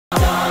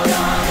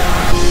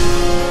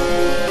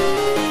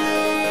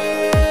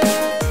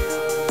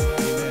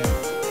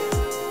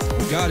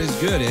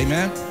good,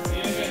 amen?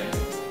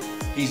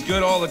 He's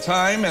good all the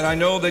time, and I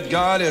know that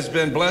God has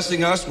been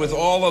blessing us with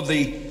all of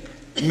the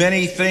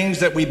many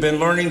things that we've been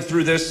learning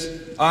through this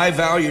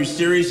iValue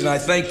series, and I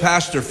thank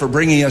Pastor for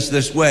bringing us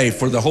this way,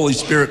 for the Holy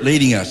Spirit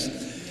leading us.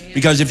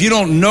 Because if you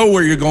don't know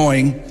where you're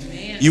going,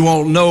 you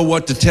won't know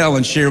what to tell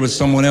and share with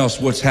someone else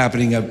what's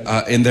happening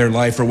in their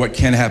life or what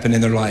can happen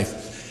in their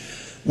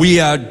life. We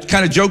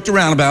kind of joked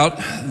around about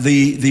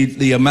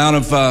the amount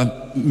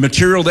of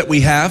material that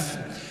we have.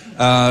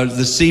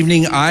 This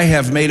evening, I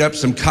have made up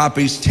some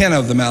copies, 10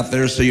 of them out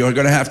there, so you're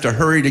going to have to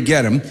hurry to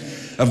get them,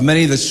 of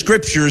many of the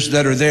scriptures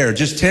that are there.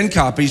 Just 10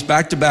 copies,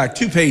 back to back,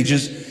 2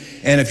 pages.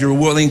 And if you're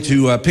willing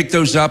to pick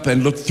those up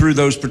and look through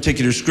those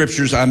particular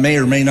scriptures, I may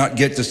or may not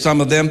get to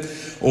some of them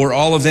or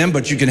all of them,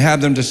 but you can have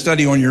them to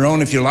study on your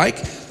own if you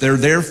like. They're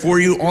there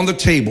for you on the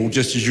table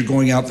just as you're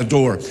going out the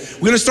door. We're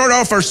going to start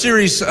off our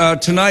series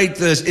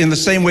tonight in the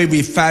same way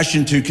we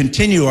fashioned to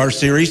continue our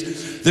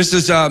series. This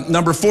is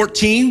number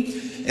 14.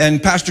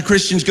 And Pastor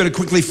Christian's going to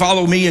quickly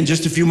follow me in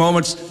just a few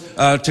moments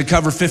to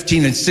cover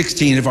 15 and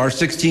 16 of our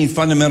 16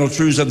 fundamental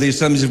truths of the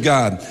Assemblies of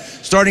God.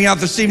 Starting out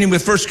this evening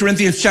with 1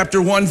 Corinthians chapter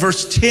 1,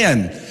 verse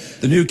 10.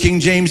 The New King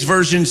James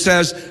Version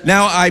says,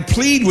 "Now I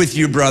plead with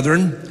you,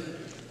 brethren,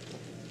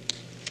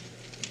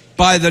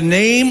 by the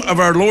name of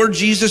our Lord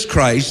Jesus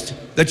Christ,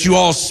 that you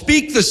all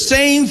speak the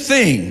same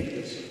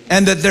thing,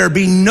 and that there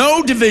be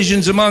no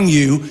divisions among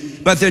you,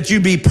 but that you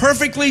be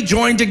perfectly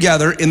joined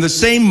together in the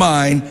same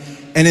mind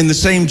and in the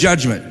same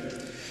judgment."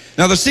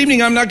 Now this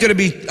evening I'm going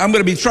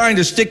to be trying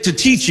to stick to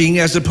teaching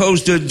as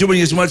opposed to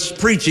doing as much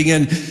preaching,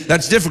 and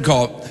that's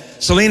difficult.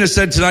 Selena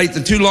said tonight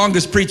the 2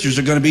 longest preachers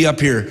are going to be up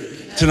here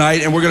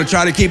tonight, and we're going to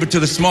try to keep it to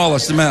the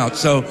smallest amount.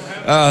 So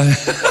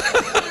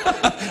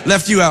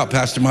left you out,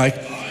 Pastor Mike.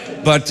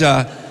 But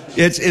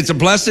it's a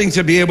blessing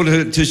to be able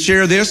to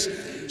share this.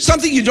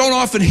 Something you don't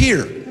often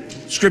hear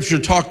Scripture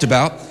talked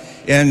about,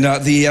 and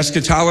the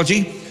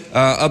eschatology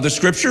of the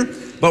Scripture.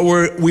 But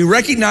we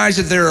recognize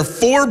that there are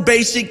 4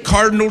 basic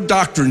cardinal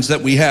doctrines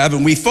that we have,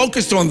 and we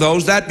focused on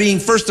those, that being,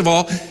 first of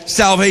all,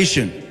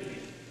 salvation.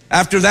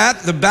 After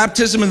that, the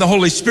baptism in the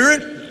Holy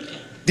Spirit,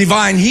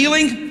 divine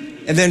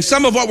healing, and then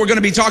some of what we're going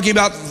to be talking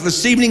about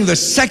this evening, the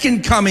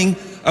second coming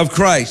of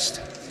Christ.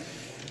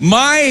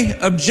 My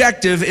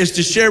objective is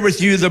to share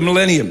with you the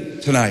millennium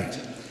tonight.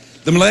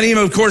 The millennium,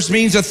 of course,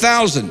 means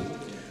 1,000.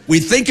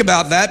 We think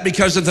about that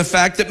because of the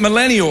fact that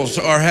millennials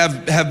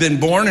have been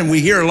born, and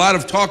we hear a lot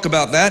of talk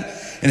about that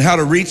and how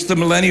to reach the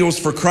millennials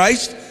for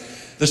Christ.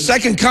 The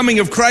second coming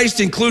of Christ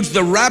includes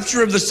the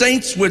rapture of the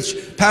saints, which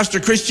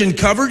Pastor Christian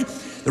covered.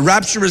 The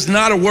rapture is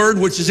not a word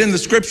which is in the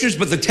Scriptures,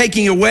 but the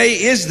taking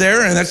away is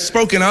there, and that's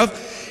spoken of.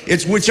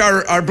 It's which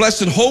our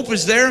blessed hope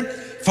is there,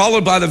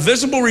 followed by the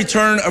visible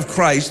return of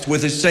Christ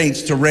with his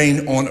saints to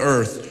reign on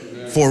earth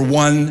for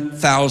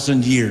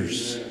 1,000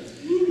 years.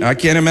 Now, I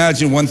can't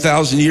imagine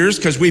 1,000 years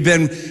because we've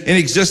been in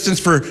existence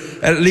for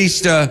at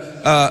least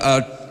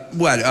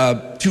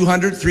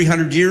 200,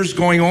 300 years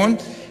going on,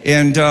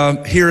 and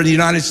here in the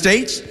United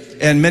States,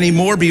 and many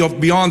more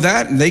beyond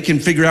that, and they can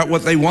figure out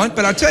what they want.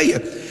 But I'll tell you,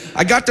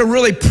 I got to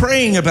really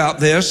praying about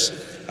this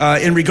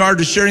in regard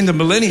to sharing the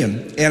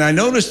millennium, and I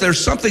noticed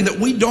there's something that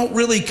we don't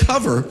really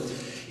cover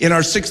in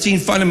our 16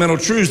 fundamental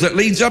truths that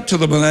leads up to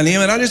the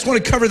millennium, and I just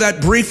want to cover that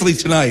briefly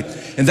tonight,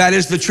 and that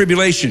is the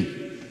tribulation.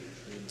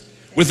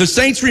 With the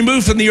saints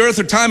removed from the earth,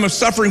 a time of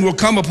suffering will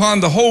come upon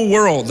the whole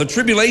world. The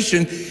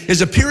tribulation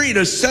is a period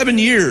of 7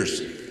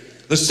 years.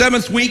 The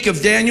 7th week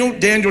of Daniel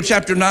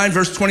chapter 9,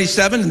 verse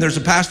 27, and there's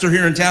a pastor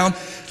here in town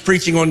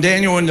preaching on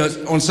Daniel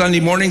on Sunday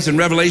mornings and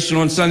Revelation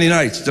on Sunday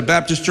nights. It's a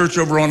Baptist church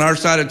over on our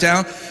side of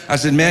town. I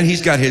said, man,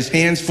 he's got his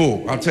hands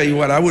full. I'll tell you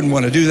what, I wouldn't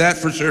want to do that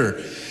for sure.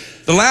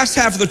 The last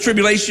half of the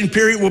tribulation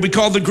period will be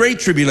called the Great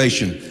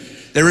Tribulation.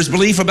 There is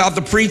belief about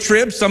the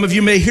pre-trib. Some of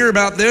you may hear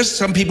about this.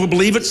 Some people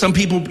believe it. Some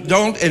people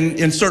don't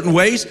in certain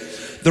ways.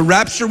 The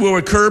rapture will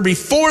occur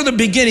before the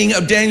beginning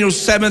of Daniel's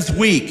 7th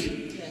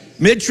week.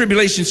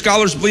 Mid-tribulation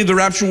scholars believe the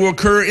rapture will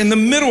occur in the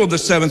middle of the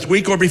 7th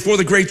week or before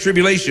the Great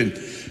Tribulation.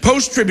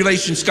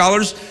 Post-tribulation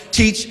scholars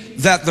teach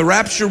that the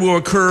rapture will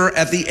occur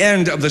at the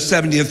end of the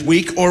 70th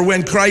week or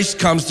when Christ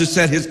comes to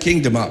set his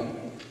kingdom up.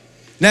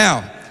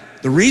 Now,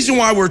 the reason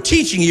why we're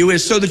teaching you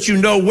is so that you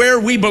know where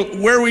we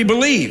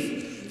believe.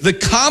 The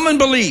common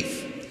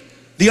belief,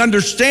 the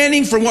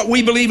understanding from what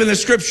we believe in the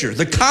Scripture,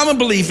 the common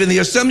belief in the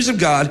Assemblies of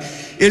God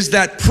is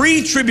that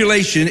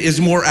pre-tribulation is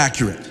more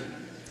accurate.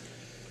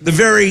 The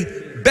very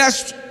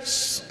best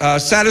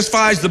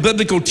satisfies the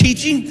biblical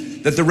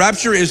teaching that the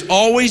rapture is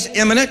always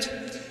imminent.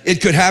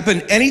 It could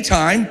happen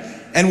anytime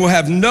and will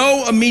have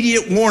no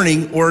immediate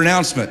warning or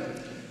announcement.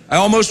 I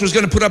almost was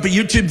going to put up a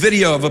YouTube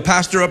video of a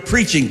pastor up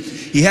preaching.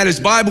 He had his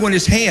Bible in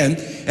his hand,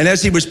 and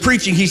as he was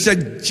preaching, he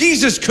said,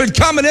 Jesus could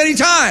come at any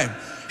time.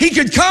 He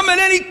could come at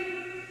any...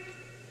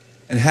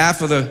 And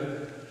half of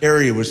the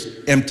area was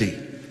empty.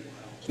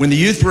 When the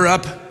youth were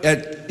up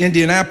at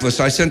Indianapolis,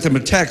 I sent them a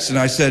text, and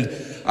I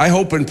said, I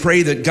hope and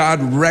pray that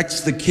God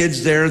wrecks the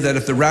kids there, that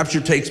if the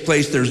rapture takes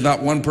place, there's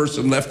not one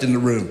person left in the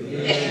room.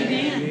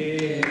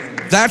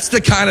 Amen. That's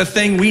the kind of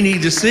thing we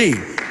need to see.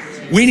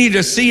 we need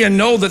to see and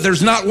know that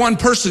there's not one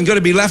person going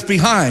to be left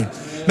behind.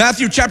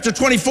 Matthew chapter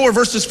 24,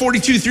 verses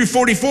 42 through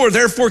 44.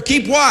 Therefore,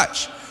 keep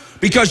watch,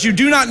 because you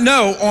do not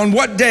know on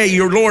what day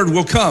your Lord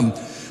will come.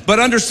 But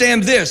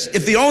understand this,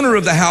 if the owner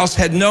of the house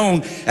had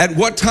known at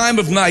what time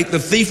of night the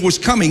thief was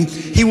coming,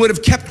 he would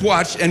have kept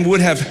watch and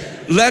would not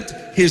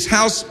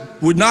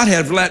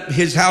have let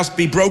his house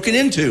be broken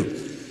into.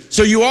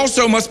 So you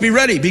also must be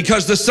ready,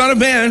 because the Son of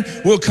Man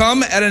will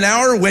come at an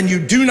hour when you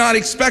do not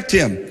expect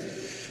him.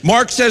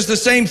 Mark says the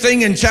same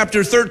thing in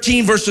chapter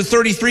 13, verses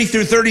 33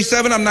 through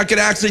 37. I'm not going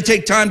to actually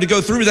take time to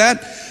go through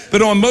that.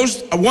 But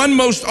one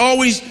must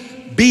always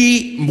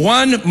be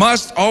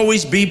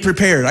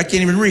prepared. I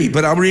can't even read,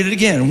 but I'll read it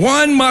again.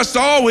 One must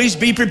always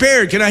be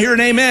prepared. Can I hear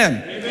an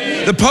amen?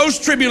 Amen. The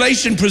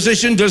post-tribulation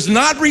position does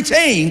not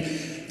retain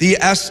the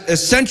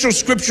essential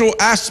scriptural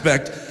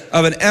aspect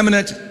of an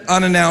imminent,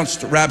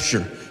 unannounced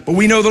rapture. But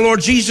we know the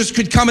Lord Jesus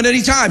could come at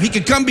any time. He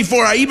could come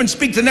before I even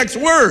speak the next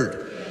word.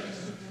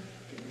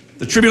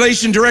 The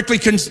tribulation directly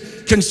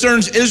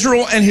concerns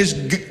Israel and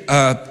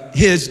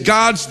his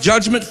God's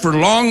judgment for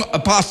long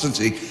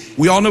apostasy.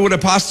 We all know what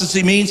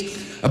apostasy means: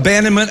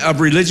 abandonment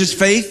of religious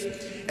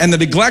faith and the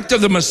neglect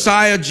of the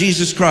Messiah,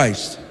 Jesus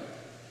Christ.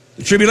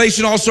 The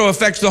tribulation also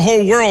affects the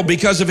whole world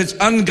because of its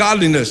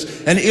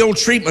ungodliness and ill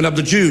treatment of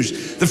the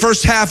Jews. The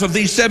first half of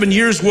these 7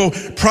 years will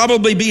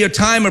probably be a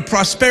time of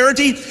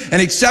prosperity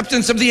and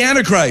acceptance of the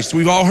Antichrist.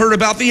 We've all heard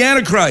about the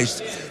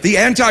Antichrist. The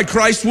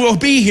Antichrist will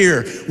be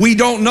here. We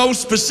don't know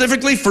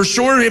specifically for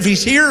sure if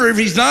he's here or if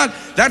he's not.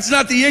 That's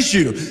not the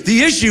issue.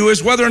 The issue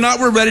is whether or not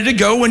we're ready to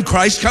go when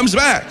Christ comes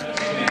back.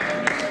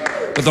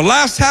 But the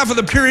last half of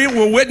the period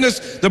will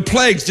witness the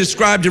plagues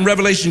described in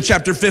Revelation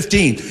chapter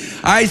 15.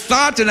 I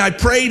thought and I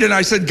prayed and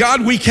I said,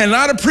 God, we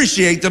cannot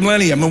appreciate the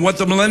millennium and what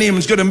the millennium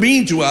is going to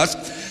mean to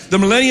us. The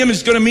millennium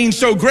is going to mean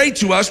so great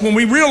to us when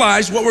we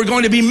realize what we're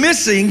going to be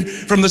missing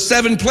from the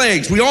 7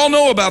 plagues. We all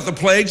know about the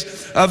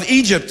plagues of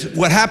Egypt,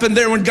 what happened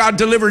there when God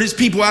delivered his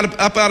people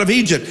up out of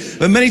Egypt.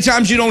 But many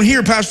times you don't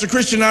hear, Pastor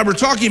Christian and I were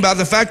talking about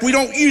the fact we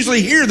don't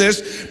usually hear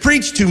this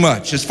preached too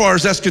much as far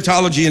as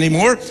eschatology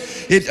anymore.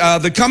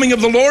 The coming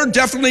of the Lord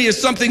definitely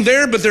is something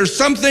there, but there's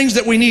some things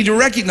that we need to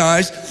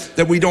recognize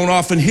that we don't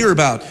often hear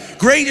about.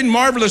 Great and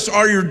marvelous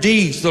are your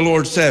deeds, the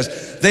Lord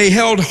says. They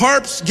held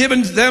harps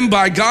given to them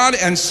by God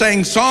and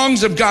sang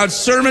songs of God's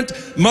servant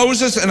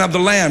Moses and of the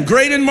Lamb.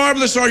 Great and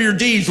marvelous are your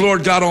deeds,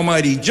 Lord God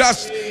Almighty.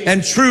 Just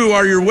and true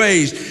are your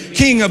ways,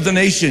 King of the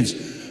nations.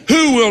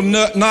 Who will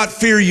not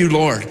fear you,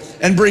 Lord,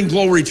 and bring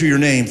glory to your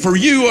name? For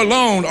you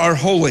alone are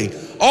holy.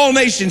 All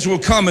nations will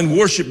come and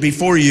worship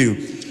before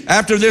you.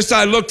 After this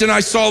I looked and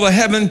I saw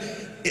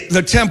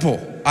the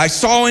temple. I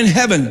saw in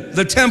heaven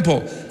the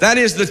temple, that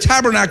is the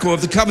tabernacle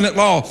of the covenant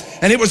law,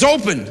 and it was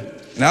opened.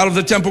 And out of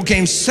the temple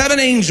came 7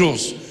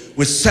 angels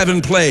with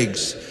 7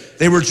 plagues.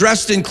 They were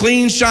dressed in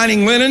clean,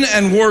 shining linen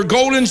and wore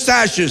golden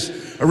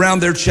sashes around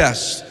their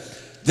chests.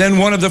 Then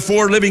one of the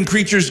 4 living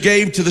creatures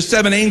gave to the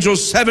 7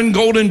 angels 7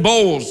 golden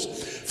bowls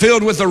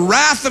filled with the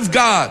wrath of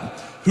God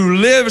who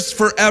lives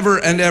forever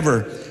and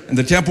ever. And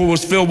the temple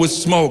was filled with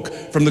smoke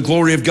from the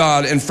glory of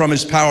God and from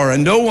his power.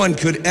 And no one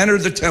could enter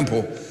the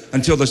temple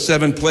until the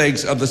 7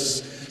 plagues of the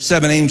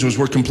 7 angels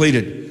were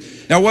completed.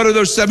 Now, what are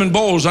those 7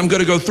 bowls? I'm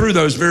going to go through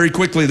those very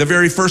quickly. The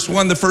very first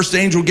one, the first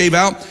angel gave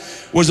out,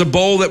 was a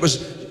bowl that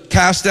was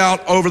cast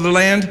out over the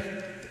land.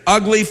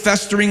 Ugly,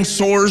 festering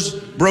sores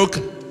broke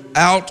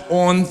out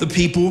on the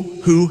people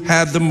who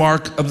had the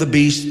mark of the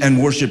beast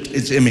and worshiped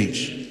its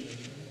image.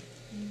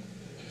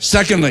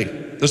 Secondly,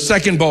 the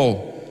second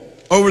bowl,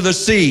 over the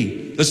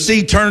sea. The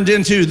sea turned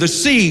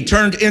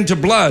into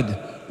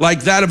blood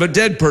like that of a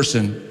dead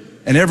person,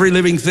 and every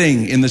living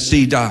thing in the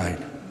sea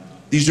died.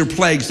 These are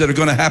plagues that are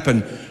going to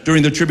happen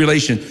during the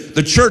tribulation.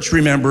 The church,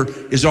 remember,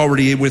 is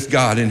already with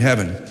God in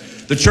heaven.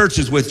 The church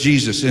is with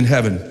Jesus in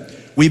heaven.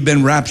 We've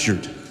been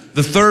raptured.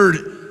 The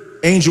third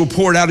angel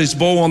poured out his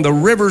bowl on the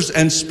rivers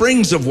and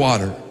springs of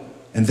water,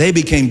 and they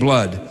became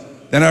blood.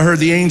 Then I heard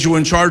the angel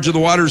in charge of the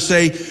waters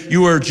say,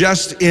 you are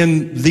just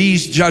in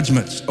these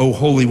judgments, O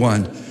Holy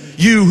One,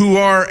 you who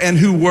are and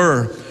who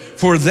were,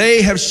 for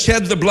they have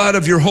shed the blood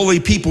of your holy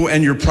people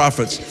and your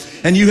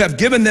prophets, and you have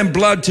given them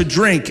blood to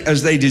drink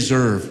as they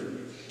deserve.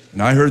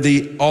 And I heard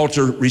the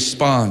altar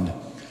respond,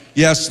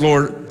 yes,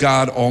 Lord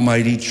God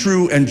Almighty,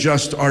 true and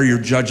just are your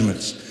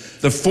judgments.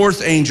 The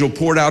fourth angel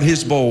poured out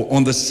his bowl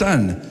on the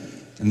sun,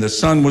 and the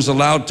sun was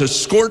allowed to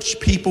scorch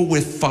people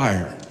with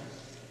fire.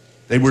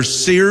 They were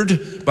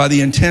seared by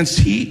the intense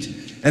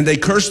heat, and they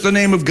cursed the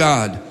name of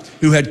God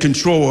who had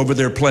control over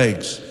their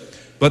plagues.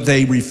 But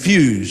they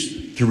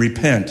refused to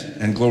repent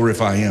and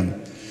glorify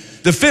him.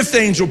 The fifth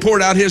angel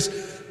poured out his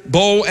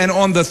bowl, and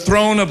on the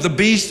throne of the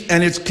beast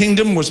and its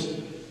kingdom was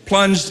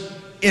plunged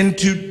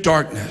into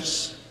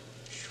darkness.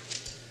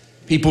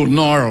 People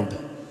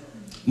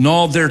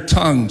gnawed their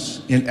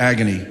tongues in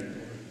agony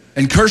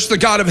and cursed the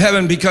God of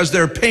heaven because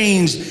their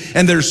pains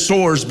and their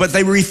sores, but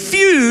they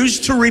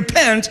refused to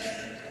repent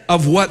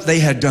of what they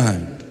had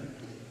done.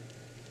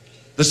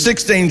 The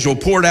sixth angel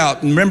poured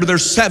out, and remember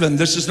there's 7,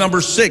 this is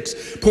number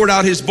 6, poured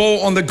out his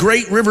bowl on the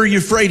great river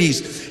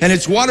Euphrates, and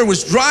its water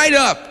was dried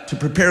up to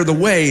prepare the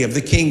way of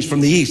the kings from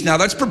the east. Now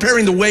that's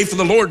preparing the way for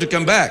the Lord to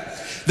come back.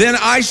 Then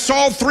I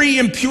saw 3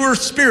 impure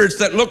spirits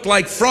that looked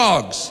like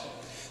frogs.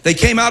 They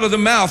came out of the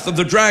mouth of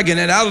the dragon,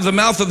 and out of the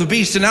mouth of the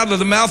beast, and out of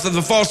the mouth of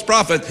the false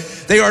prophet.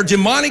 They are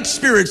demonic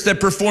spirits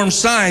that perform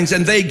signs,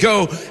 and they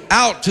go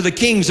out to the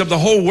kings of the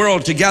whole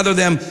world to gather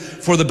them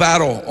for the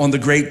battle on the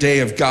great day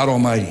of God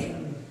Almighty.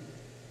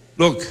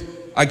 Look,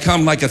 I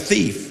come like a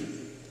thief.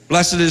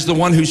 Blessed is the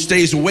one who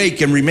stays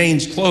awake and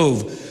remains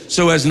clothed,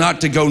 so as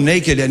not to go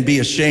naked and be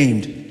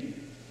ashamed.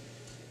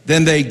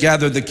 Then they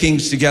gathered the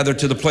kings together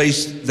to the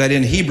place that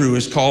in Hebrew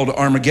is called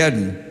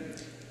Armageddon.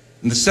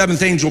 And the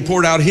 7th angel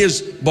poured out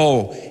his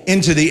bowl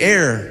into the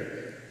air.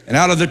 And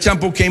out of the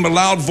temple came a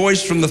loud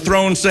voice from the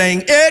throne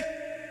saying, "It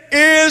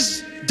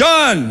is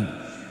done."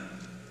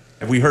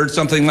 Have we heard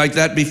something like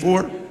that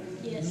before?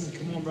 Yes.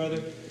 Come on, brother.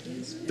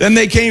 Then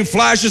they came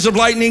flashes of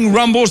lightning,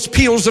 rumbles,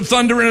 peals of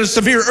thunder, and a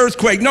severe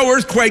earthquake. No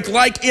earthquake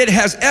like it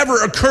has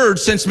ever occurred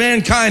since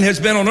mankind has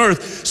been on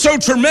earth. So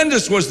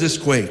tremendous was this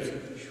quake.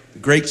 The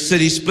great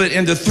city split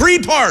into 3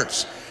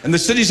 parts, and the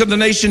cities of the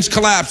nations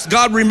collapsed.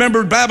 God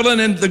remembered Babylon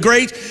and the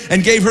Great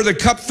and gave her the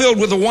cup filled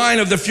with the wine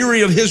of the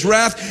fury of his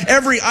wrath.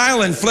 Every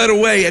island fled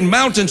away, and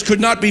mountains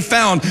could not be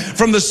found.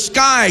 From the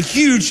sky,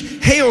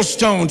 huge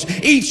hailstones,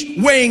 each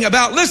weighing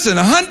about,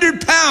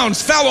 100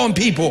 pounds, fell on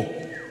people.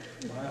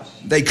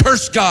 They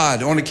cursed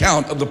God on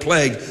account of the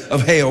plague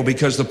of hail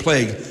because the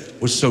plague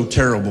was so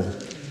terrible.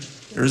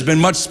 There has been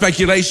much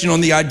speculation on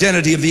the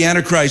identity of the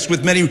Antichrist,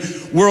 with many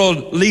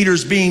world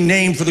leaders being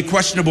named for the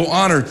questionable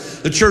honor.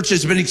 The church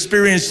has been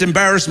experienced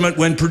embarrassment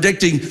when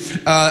predicting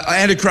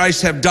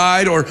Antichrists have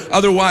died or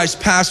otherwise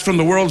passed from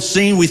the world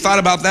scene. We thought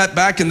about that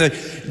back in the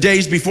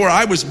days before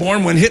I was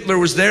born. When Hitler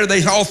was there,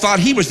 they all thought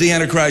he was the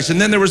Antichrist.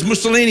 And then there was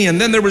Mussolini, and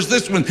then there was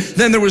this one,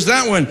 then there was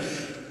that one.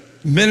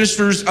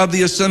 Ministers of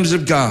the Assemblies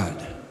of God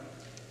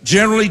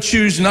generally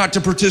choose not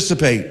to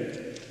participate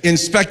in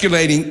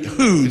speculating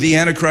who the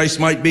Antichrist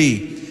might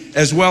be,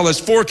 as well as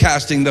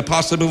forecasting the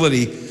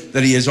possibility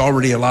that he is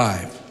already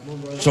alive.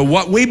 So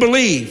what we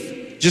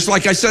believe, just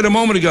like I said a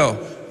moment ago,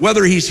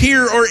 whether he's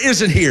here or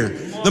isn't here,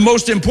 the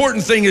most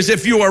important thing is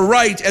if you are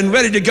right and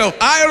ready to go.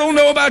 I don't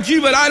know about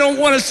you, but I don't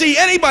want to see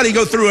anybody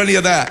go through any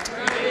of that.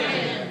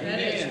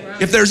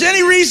 Right. If there's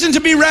any reason to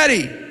be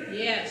ready,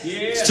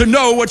 it's to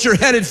know what you're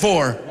headed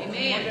for.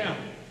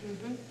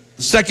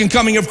 The second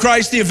coming of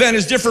Christ, the event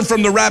is different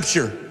from the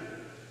rapture.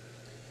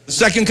 The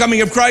second coming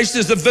of Christ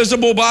is the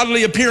visible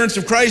bodily appearance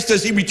of Christ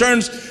as he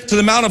returns to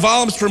the Mount of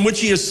Olives from which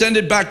he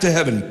ascended back to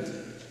heaven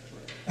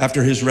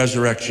after his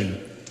resurrection.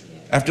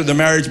 After the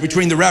marriage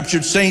between the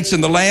raptured saints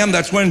and the Lamb,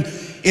 that's when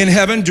in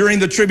heaven during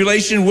the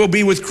tribulation we'll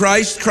be with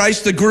Christ.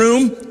 Christ the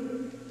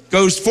groom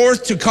goes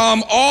forth to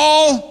calm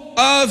all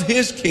of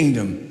his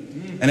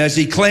kingdom. And as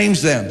he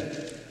claims them,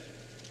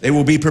 they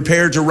will be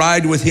prepared to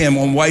ride with him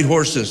on white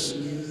horses,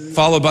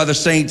 followed by the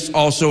saints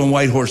also on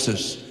white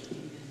horses.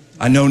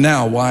 I know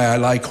now why I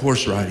like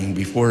horse riding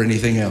before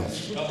anything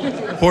else.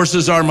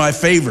 Horses are my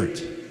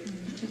favorite.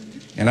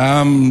 And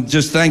I'm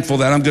just thankful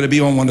that I'm going to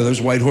be on one of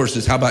those white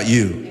horses. How about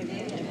you?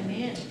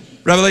 Amen.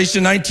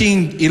 Revelation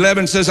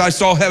 19:11 says, I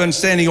saw heaven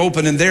standing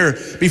open, and there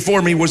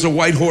before me was a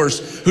white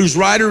horse, whose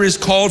rider is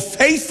called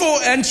Faithful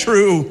and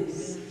True.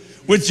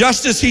 With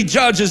justice he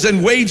judges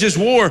and wages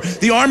war.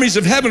 The armies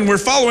of heaven were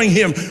following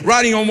him,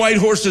 riding on white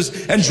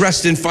horses and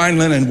dressed in fine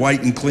linen,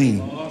 white and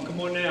clean. Oh,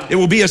 come on now. It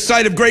will be a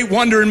sight of great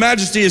wonder and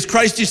majesty as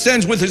Christ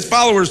descends with his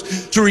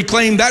followers to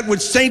reclaim that which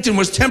Satan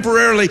was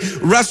temporarily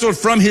wrestled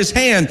from his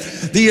hand.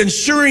 The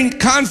ensuing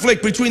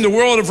conflict between the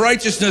world of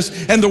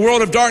righteousness and the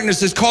world of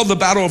darkness is called the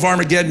Battle of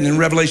Armageddon in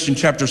Revelation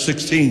chapter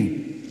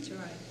 16. That's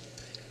right.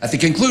 At the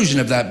conclusion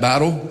of that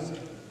battle,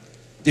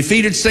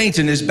 defeated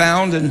Satan is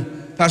bound, and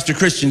Pastor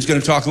Christian's going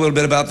to talk a little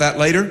bit about that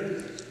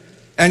later,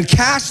 and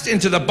cast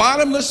into the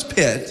bottomless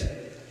pit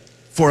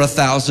for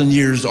 1,000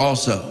 years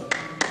also.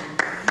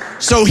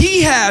 So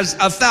he has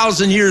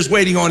 1,000 years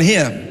waiting on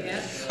him.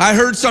 I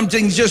heard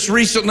something just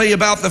recently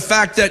about the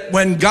fact that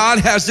when God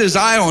has his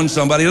eye on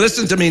somebody,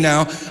 listen to me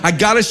now, I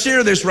got to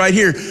share this right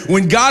here.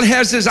 When God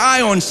has his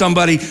eye on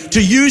somebody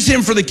to use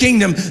him for the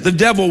kingdom, the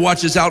devil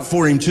watches out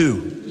for him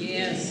too.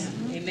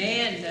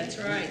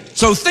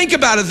 So think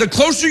about it. The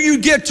closer you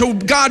get to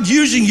God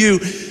using you,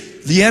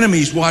 the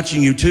enemy's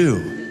watching you too.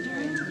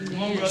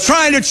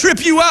 Trying to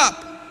trip you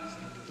up.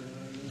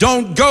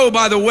 Don't go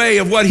by the way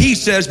of what he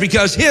says,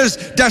 because his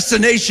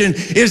destination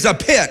is a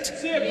pit.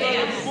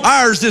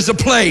 Ours is a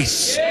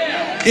place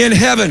in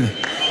heaven.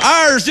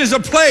 Ours is a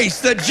place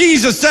that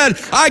Jesus said,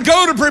 I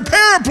go to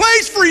prepare a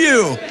place for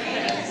you.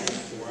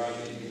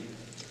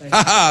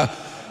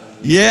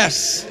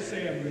 Yes.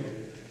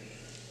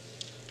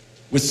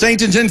 With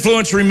Satan's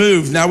influence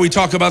removed, now we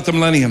talk about the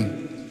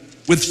millennium.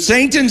 With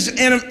Satan's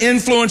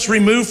influence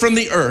removed from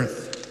the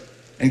earth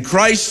and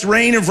Christ's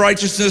reign of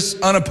righteousness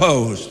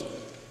unopposed,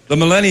 the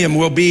millennium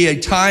will be a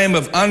time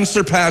of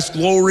unsurpassed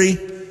glory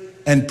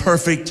and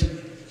perfect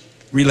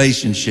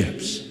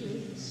relationships.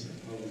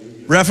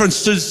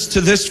 References to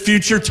this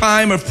future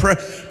time of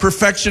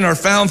perfection are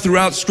found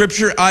throughout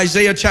Scripture.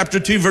 Isaiah chapter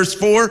 2, verse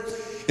 4.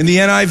 In the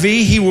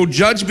NIV, he will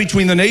judge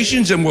between the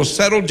nations and will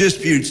settle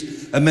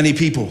disputes of many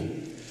people.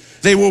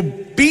 They will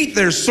beat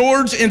their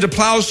swords into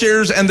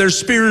plowshares and their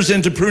spears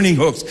into pruning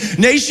hooks.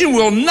 Nation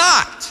will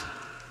not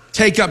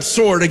take up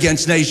sword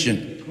against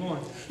nation,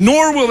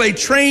 nor will they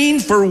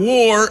train for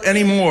war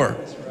anymore.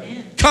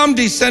 Come,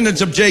 descendants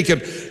of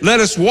Jacob,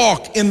 let us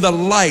walk in the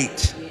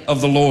light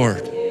of the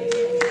Lord.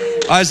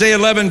 Isaiah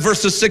 11,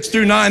 verses 6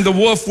 through 9, the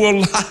wolf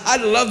will, I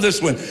love this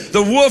one.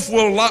 The wolf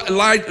will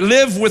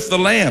live with the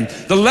lamb.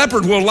 The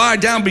leopard will lie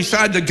down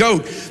beside the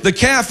goat. The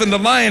calf and the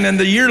lion and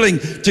the yearling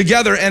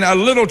together, and a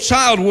little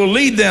child will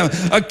lead them.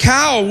 A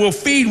cow will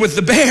feed with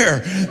the bear.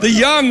 The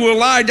young will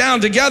lie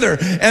down together,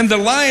 and the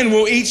lion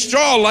will eat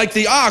straw like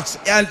the ox.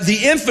 And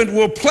the infant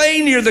will play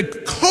near the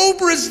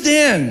cobra's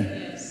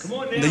den.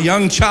 The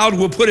young child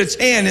will put its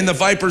hand in the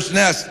viper's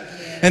nest,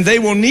 and they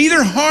will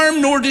neither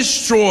harm nor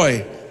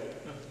destroy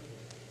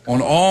on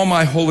all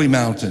my holy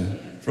mountain,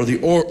 for the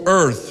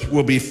earth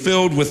will be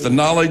filled with the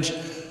knowledge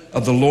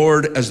of the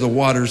Lord as the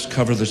waters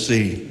cover the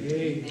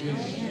sea.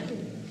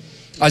 Amen.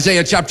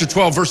 Isaiah chapter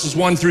 12, verses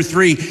 1 through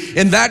 3.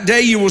 In that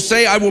day you will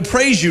say, I will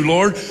praise you,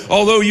 Lord.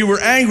 Although you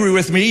were angry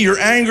with me, your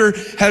anger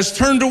has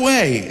turned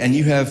away, and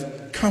you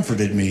have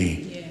comforted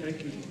me.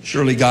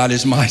 Surely God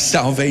is my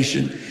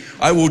salvation.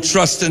 I will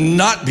trust and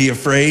not be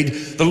afraid.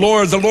 The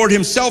Lord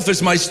himself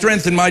is my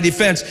strength and my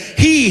defense.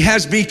 He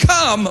has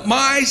become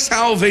my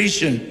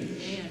salvation.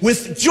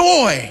 With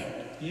joy,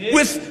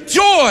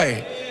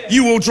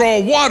 you will draw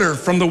water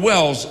from the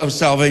wells of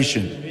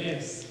salvation.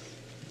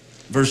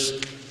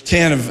 Verse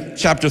 10 of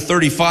chapter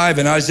 35,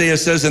 and Isaiah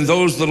says, and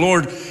those the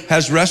Lord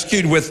has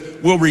rescued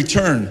will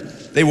return.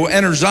 They will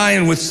enter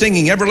Zion with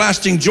singing.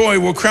 Everlasting joy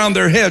will crown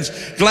their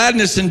heads.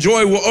 Gladness and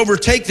joy will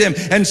overtake them,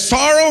 and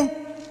sorrow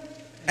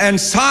and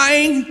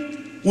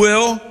sighing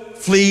will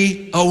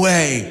flee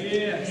away.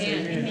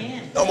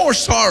 Yes. No more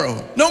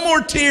sorrow. No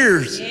more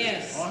tears.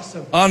 Yes.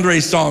 Awesome.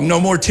 Andre's song, no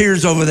more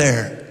tears over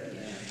there.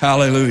 Yes.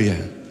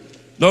 Hallelujah.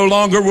 No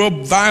longer will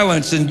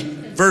violence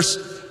in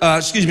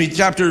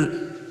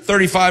chapter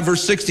 35,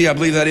 verse 60, I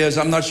believe that is.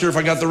 I'm not sure if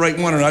I got the right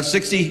one or not.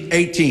 60,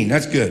 18.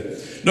 That's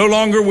good. No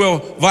longer will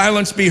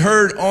violence be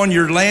heard in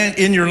your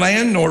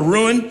land, nor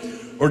ruin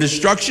or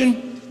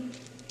destruction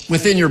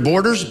within your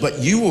borders, but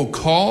you will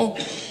call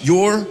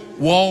your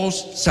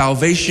walls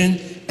salvation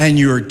and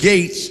your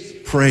gates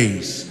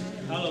praise.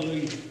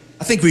 Hallelujah.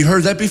 I think we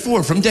heard that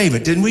before from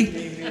David, didn't we?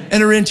 Amen.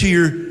 Enter into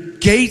your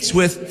gates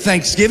with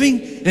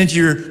thanksgiving, into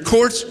your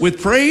courts with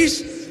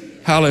praise.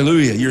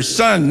 Hallelujah. Your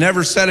sun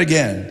never set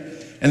again,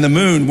 and the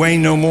moon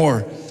wane no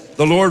more.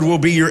 The Lord will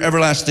be your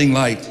everlasting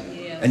light,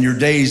 and your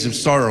days of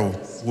sorrow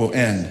will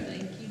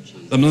end.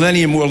 The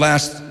millennium will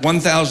last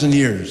 1,000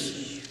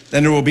 years.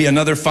 Then there will be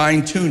another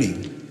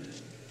fine-tuning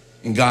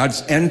in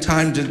God's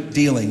end-time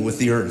dealing with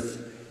the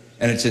earth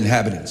and its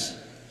inhabitants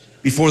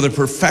before the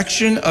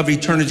perfection of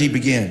eternity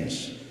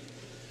begins.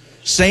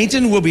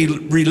 Satan will be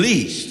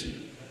released.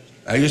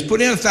 He was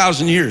put in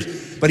 1,000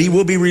 years, but he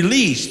will be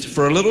released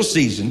for a little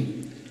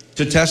season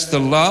to test the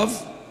love,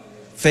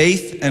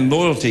 faith, and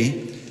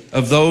loyalty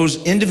of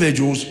those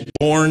individuals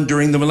born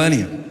during the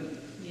millennium.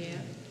 Yeah.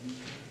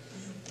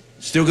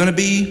 Still going to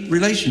be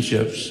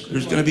relationships.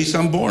 There's going to be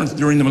some born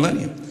during the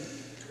millennium.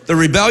 The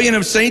rebellion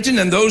of Satan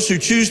and those who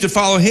choose to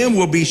follow him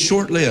will be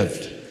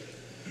short-lived.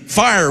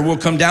 Fire will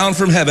come down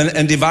from heaven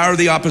and devour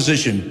the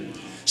opposition.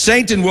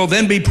 Satan will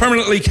then be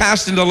permanently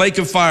cast into the lake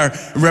of fire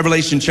in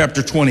Revelation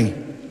chapter 20.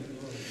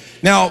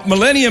 Now,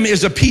 millennium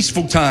is a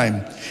peaceful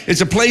time.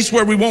 It's a place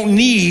where we won't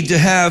need to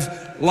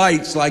have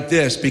lights like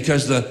this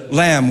because the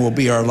Lamb will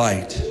be our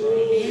light.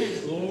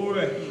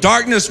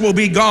 Darkness will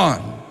be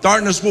gone.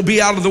 Darkness will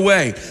be out of the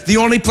way. The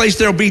only place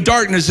there will be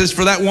darkness is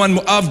for that one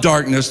of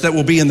darkness that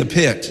will be in the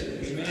pit.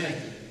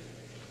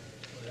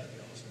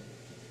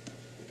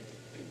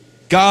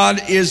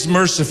 God is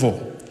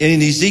merciful.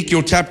 In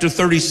Ezekiel chapter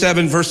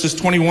 37, verses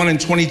 21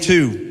 and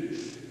 22.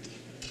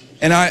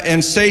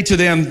 And say to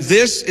them,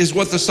 this is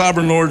what the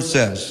sovereign Lord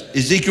says.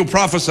 Ezekiel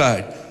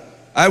prophesied,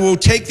 I will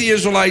take the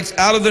Israelites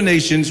out of the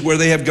nations where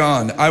they have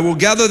gone. I will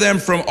gather them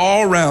from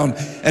all around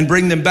and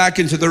bring them back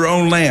into their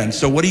own land.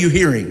 So what are you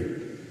hearing?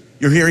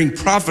 You're hearing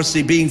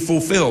prophecy being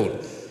fulfilled.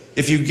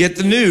 If you get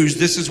the news,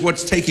 this is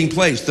what's taking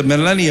place. The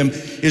millennium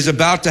is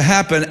about to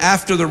happen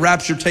after the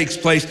rapture takes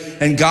place,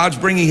 and God's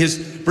bringing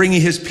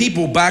his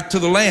people back to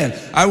the land.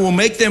 I will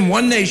make them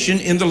one nation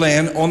in the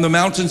land on the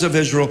mountains of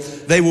Israel.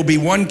 They will be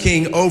one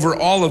king over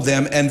all of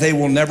them, and they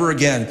will never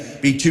again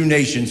be two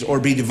nations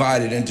or be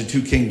divided into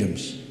two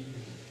kingdoms.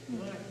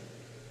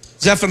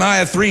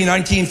 Zephaniah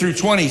 3:19 through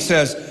 20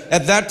 says,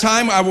 at that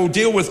time I will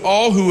deal with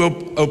all who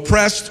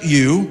oppressed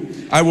you.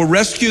 I will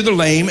rescue the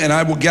lame, and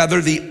I will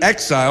gather the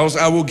exiles.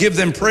 I will give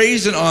them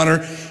praise and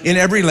honor in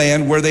every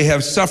land where they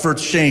have suffered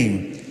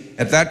shame.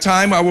 At that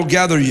time I will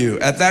gather you.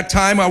 At that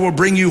time I will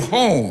bring you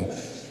home.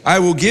 I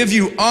will give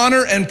you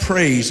honor and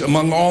praise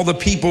among all the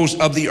peoples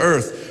of the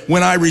earth.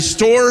 when I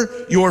restore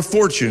your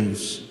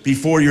fortunes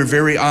before your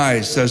very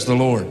eyes, says the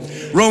Lord.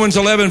 Romans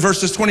 11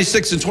 verses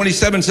 26 and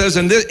 27 says,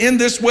 in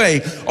this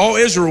way, all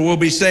Israel will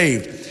be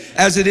saved.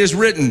 As it is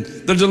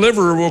written, the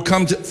deliverer will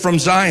come from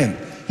Zion.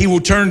 He will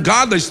turn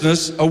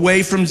godlessness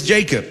away from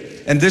Jacob.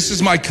 And this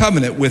is my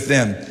covenant with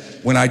them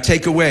when I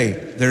take away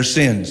their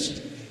sins.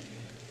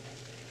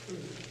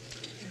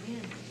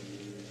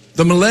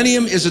 The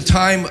millennium is a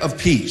time of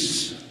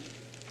peace.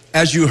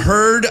 As you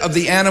heard of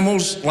the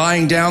animals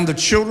lying down, the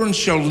children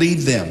shall lead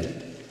them.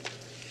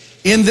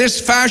 In this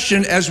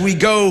fashion, as we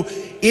go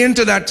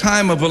into that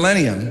time of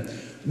millennium,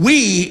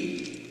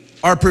 we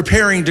are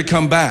preparing to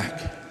come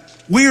back.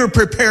 We are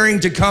preparing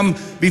to come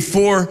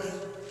before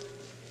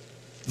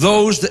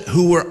those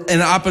who were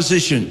in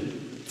opposition,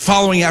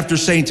 following after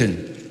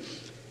Satan.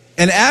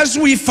 And as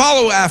we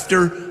follow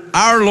after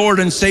our Lord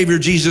and Savior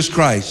Jesus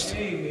Christ,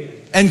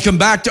 and come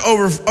back to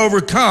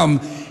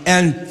overcome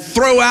and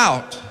throw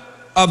out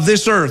of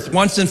this earth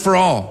once and for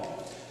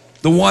all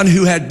the one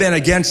who had been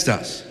against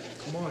us.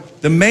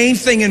 The main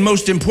thing and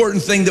most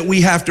important thing that we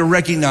have to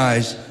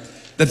recognize,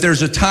 that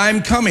there's a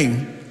time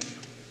coming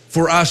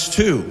for us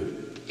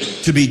too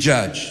to be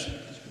judged.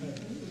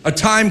 A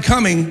time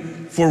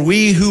coming for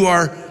we who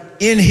are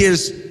in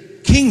his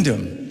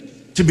kingdom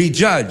to be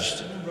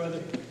judged.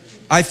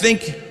 I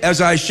think,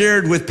 as I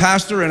shared with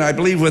Pastor, and I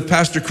believe with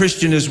Pastor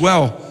Christian as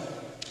well,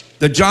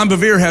 that John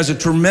Bevere has a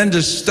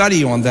tremendous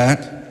study on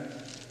that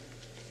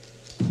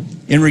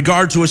in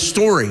regard to a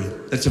story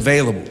that's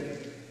available.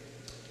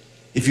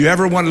 If you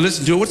ever want to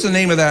listen to it, what's the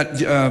name of that?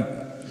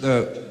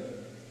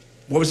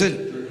 What was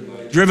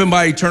it? Driven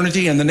by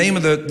Eternity, and the name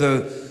of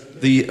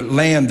the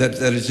land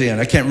that it's in.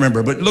 I can't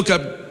remember, but look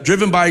up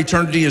Driven by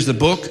Eternity is the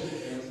book.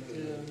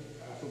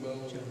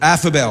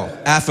 Affabel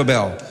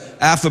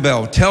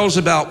tells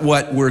about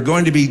what we're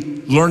going to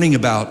be learning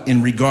about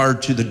in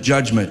regard to the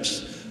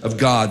judgments of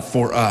God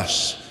for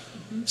us.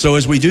 So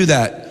as we do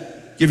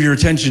that, give your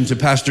attention to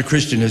Pastor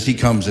Christian as he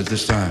comes at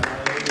this time.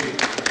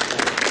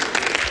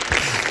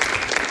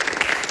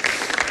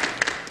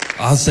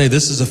 I'll say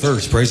this is a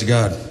first. Praise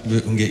God.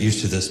 We can get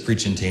used to this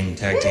preaching team,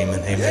 tag team,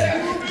 and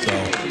amen.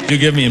 So do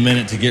give me a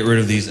minute to get rid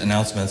of these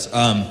announcements.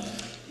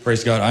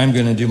 Praise God. I'm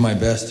going to do my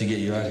best to get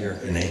you out here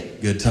in a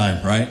good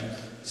time, right?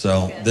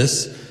 So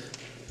this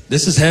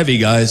is heavy,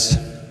 guys.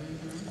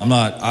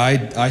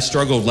 I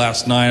struggled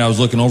last night. I was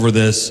looking over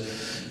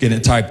this, getting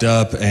it typed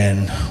up,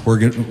 and we're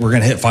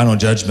going to hit final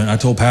judgment. I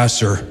told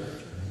Pastor,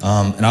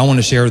 and I want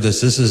to share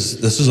this. This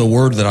is a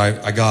word that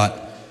I got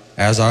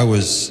as I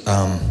was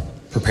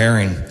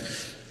preparing.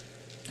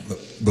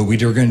 But we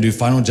were going to do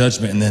final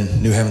judgment and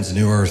then new heavens and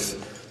new earth.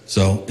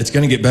 So it's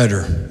going to get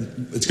better.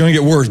 It's going to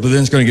get worse, but then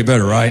it's going to get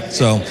better, right?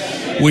 So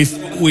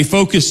we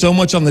focus so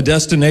much on the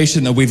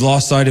destination that we've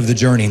lost sight of the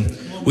journey.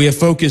 We have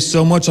focused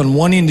so much on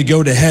wanting to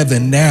go to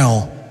heaven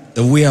now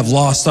that we have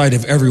lost sight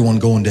of everyone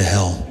going to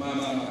hell.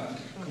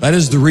 That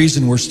is the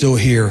reason we're still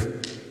here.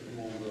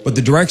 But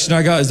the direction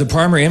I got is the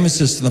primary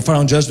emphasis in the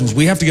final judgments.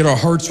 We have to get our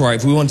hearts right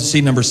if we want to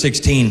see number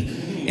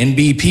 16 and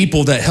be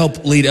people that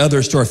help lead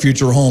others to our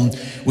future home.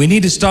 We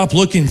need to stop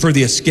looking for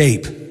the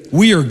escape.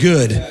 We are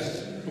good.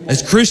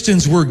 As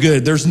Christians, we're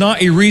good. There's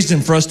not a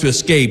reason for us to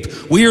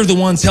escape. We are the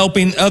ones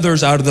helping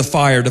others out of the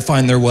fire to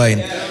find their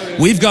way.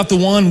 We've got the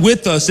one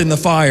with us in the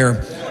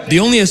fire. The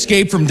only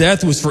escape from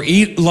death was for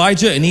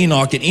Elijah and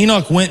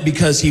Enoch went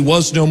because he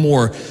was no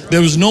more.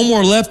 There was no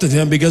more left of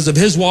him because of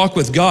his walk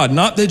with God.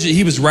 Not that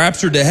he was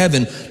raptured to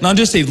heaven, not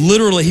just say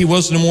literally he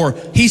was no more.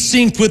 He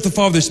synced with the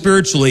Father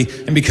spiritually,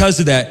 and because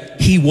of that,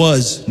 he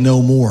was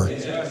no more.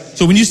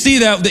 So when you see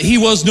that he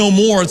was no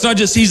more, it's not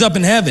just he's up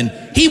in heaven.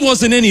 He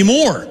wasn't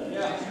anymore.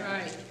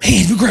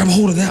 Man, you grab a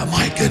hold of that.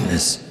 My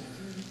goodness.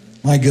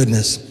 My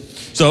goodness.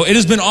 So it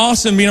has been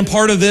awesome being a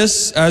part of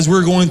this as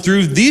we're going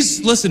through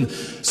these. Listen,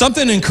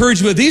 something to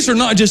encourage you with. These are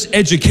not just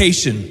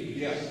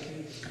education,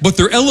 but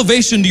they're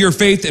elevation to your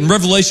faith and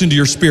revelation to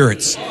your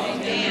spirits,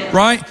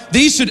 right?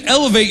 These should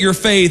elevate your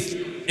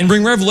faith and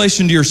bring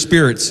revelation to your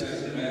spirits.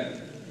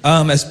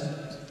 As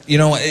you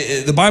know,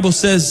 the Bible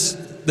says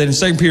that in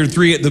 2 Peter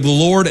 3, that the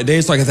Lord, a day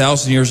is like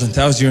 1,000 years and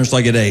 1,000 years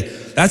like a day.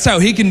 That's how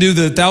he can do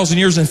the 1,000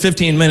 years in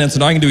 15 minutes,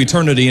 and I can do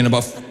eternity in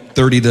about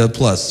 30 to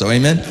plus. So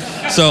amen.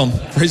 So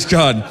praise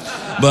God.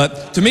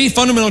 But to me,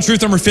 fundamental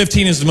truth number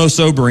 15 is the most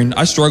sobering.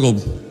 I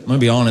struggled. I'm going to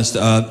be honest.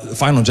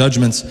 Final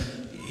judgments.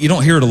 You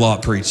don't hear it a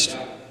lot preached.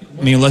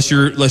 I mean, unless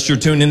you're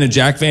tuned into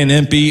Jack Van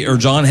Impe or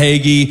John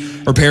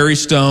Hagee or Perry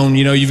Stone,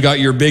 you know, you've got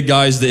your big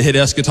guys that hit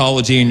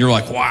eschatology and you're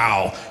like,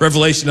 wow,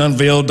 Revelation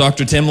unveiled,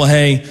 Dr. Tim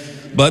LaHaye.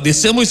 But the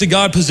Assemblies of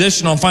God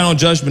position on final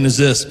judgment is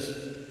this.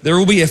 There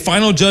will be a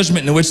final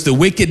judgment in which the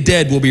wicked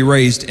dead will be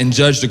raised and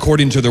judged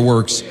according to their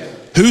works.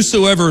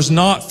 Whosoever is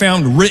not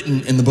found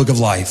written in the book of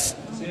life.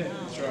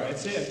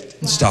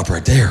 Stop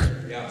right there.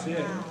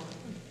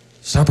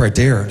 Stop right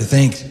there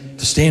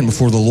to stand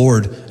before the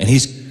Lord and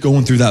he's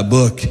going through that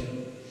book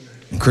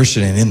and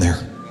Christian ain't in there.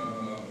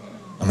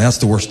 I mean, that's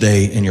the worst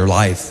day in your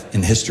life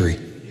in history.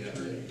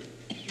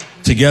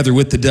 Together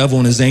with the devil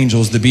and his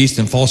angels, the beast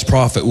and false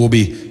prophet will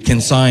be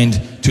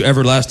consigned to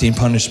everlasting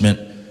punishment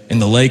in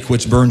the lake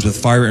which burns with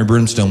fire and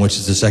brimstone, which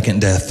is the second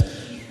death.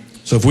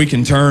 So if we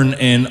can turn,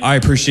 and I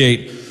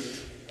appreciate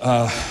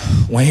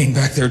Wayne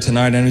back there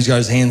tonight. I know he's got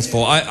his hands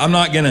full. I'm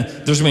not gonna,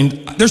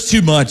 there's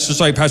too much, just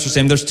like Pastor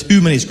Sam, there's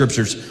too many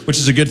scriptures, which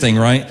is a good thing,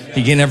 right?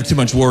 He can't have too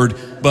much word,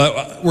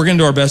 but we're gonna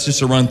do our best just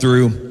to run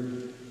through.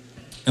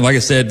 And like I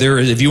said,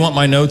 if you want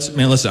my notes,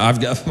 man, listen,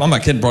 I'm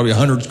not kidding, probably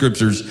 100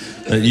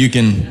 scriptures that you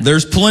can,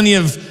 there's plenty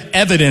of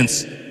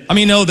evidence. I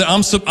mean, know that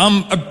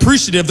I'm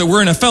appreciative that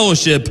we're in a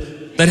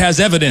fellowship that has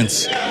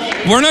evidence.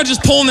 We're not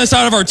just pulling this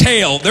out of our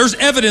tail. There's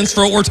evidence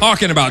for what we're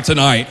talking about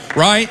tonight,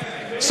 right?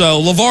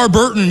 So LeVar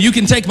Burton, you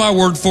can take my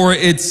word for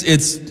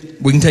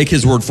it. We can take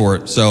his word for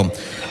it. So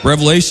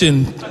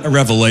Revelation,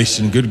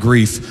 good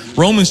grief.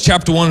 Romans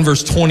chapter 1,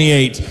 verse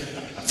 28.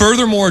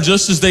 Furthermore,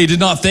 just as they did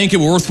not think it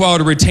worthwhile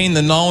to retain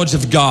the knowledge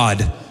of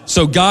God,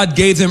 so God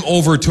gave them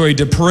over to a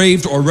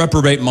depraved or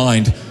reprobate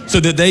mind, so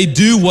that they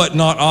do what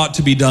not ought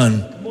to be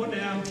done.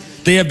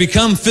 They have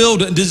become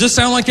filled. Does this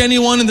sound like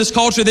anyone in this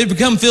culture? They've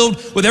become filled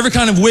with every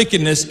kind of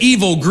wickedness,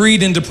 evil,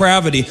 greed, and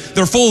depravity.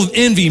 They're full of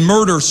envy,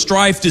 murder,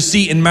 strife,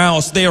 deceit, and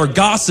malice. They are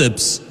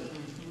gossips,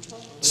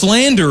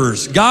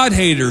 slanderers, God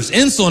haters,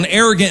 insolent,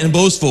 arrogant, and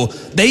boastful.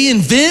 They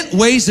invent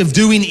ways of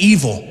doing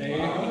evil.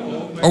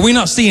 Are we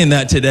not seeing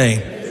that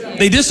today?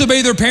 They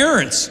disobey their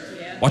parents.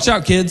 Watch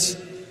out, kids.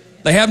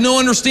 They have no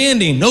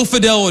understanding, no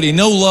fidelity,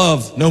 no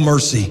love, no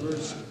mercy.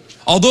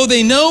 Although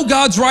they know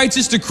God's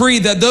righteous decree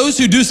that those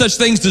who do such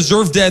things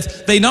deserve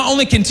death, they not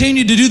only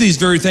continue to do these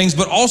very things,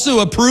 but also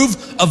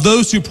approve of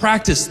those who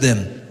practice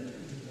them.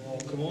 Oh,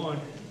 come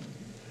on.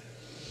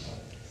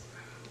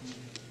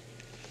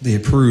 They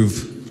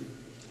approve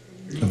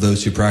of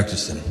those who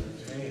practice them.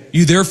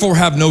 You therefore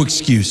have no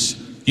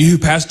excuse. You who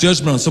pass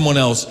judgment on someone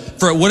else.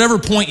 For at whatever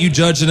point you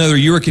judge another,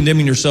 you are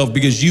condemning yourself,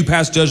 because you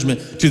pass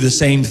judgment to the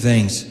same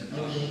things.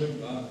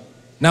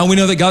 Now we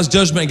know that God's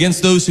judgment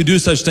against those who do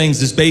such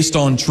things is based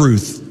on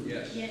truth.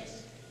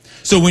 Yes.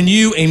 So when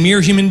you, a mere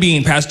human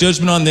being, pass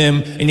judgment on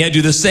them and yet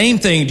do the same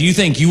thing, do you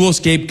think you will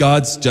escape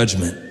God's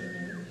judgment?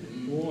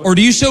 Or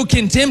do you show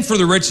contempt for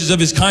the riches of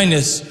his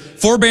kindness,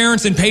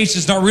 forbearance and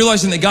patience, not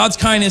realizing that God's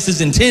kindness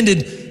is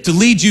intended to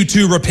lead you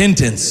to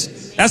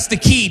repentance? That's the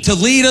key, to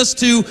lead us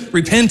to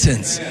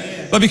repentance.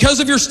 But because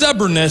of your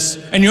stubbornness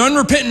and your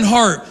unrepentant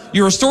heart,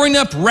 you're storing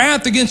up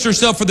wrath against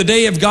yourself for the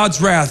day of God's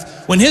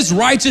wrath, when his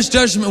righteous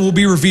judgment will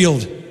be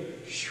revealed.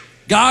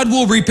 God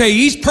will repay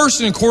each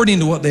person according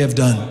to what they have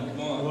done.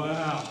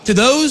 Wow. To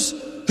those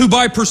who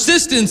by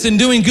persistence in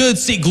doing good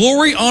seek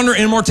glory, honor,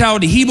 and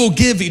immortality, he will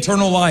give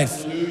eternal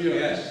life.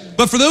 Yes.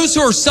 But for those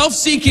who are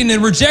self-seeking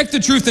and reject the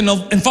truth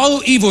and follow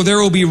evil, there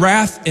will be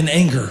wrath and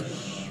anger.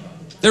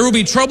 There will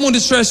be trouble and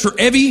distress for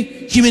every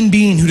human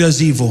being who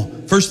does evil.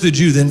 First for the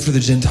Jew, then for the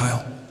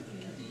Gentile.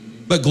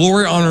 But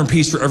glory, honor, and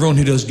peace for everyone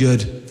who does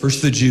good. First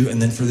for the Jew,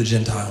 and then for the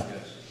Gentile.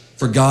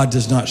 For God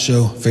does not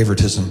show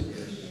favoritism.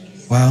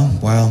 Wow,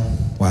 wow,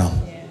 wow.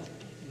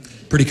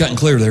 Pretty cut and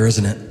clear there,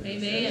 isn't it?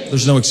 Amen.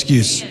 There's no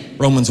excuse.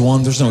 Romans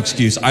 1, there's no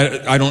excuse.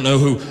 I don't know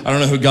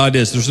who God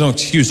is. There's no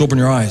excuse. Open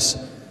your eyes.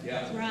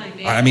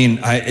 I mean,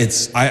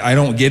 I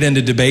don't get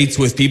into debates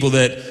with people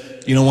that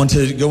want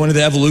to go into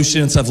the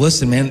evolution and stuff.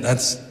 Listen, man,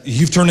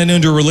 you've turned it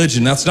into a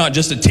religion. That's not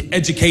just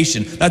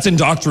education. That's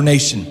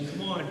indoctrination.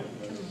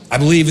 I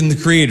believe in the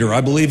Creator.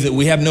 I believe that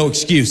we have no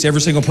excuse.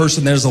 Every single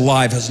person that is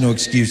alive has no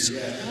excuse.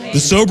 The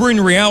sobering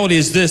reality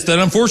is this, that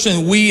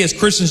unfortunately we as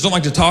Christians don't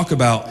like to talk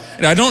about.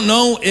 And I don't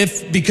know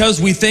if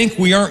because we think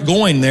we aren't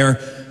going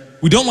there,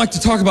 we don't like to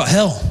talk about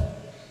hell.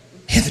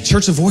 Yeah, the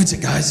church avoids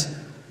it, guys.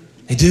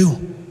 They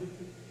do.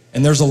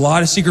 And there's a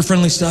lot of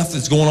seeker-friendly stuff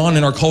that's going on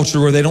in our culture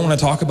where they don't want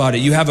to talk about it.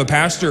 You have a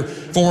pastor,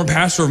 former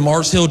pastor of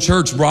Mars Hill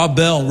Church, Rob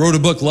Bell, wrote a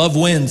book, Love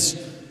Wins.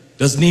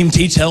 Doesn't even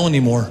teach hell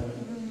anymore.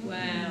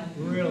 Wow.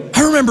 Really?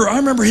 I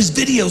remember his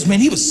videos, man.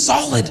 He was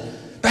solid.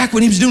 Back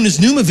when he was doing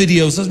his Numa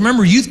videos, I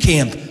remember youth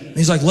camp. And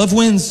he's like, love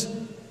wins.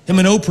 Him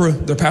and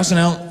Oprah, they're passing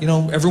out.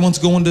 Everyone's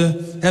going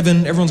to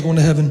heaven. Everyone's going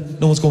to heaven.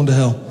 No one's going to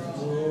hell.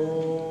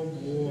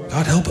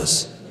 God help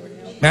us.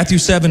 Matthew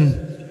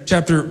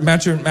chapter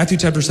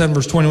 7,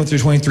 verse 21 through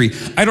 23.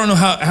 I don't know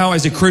how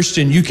as a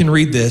Christian you can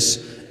read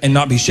this and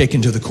not be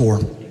shaken to the core.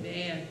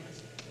 Amen.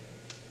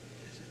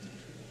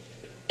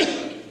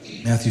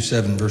 Matthew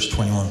 7, verse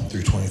 21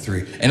 through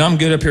 23. And I'm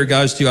good up here,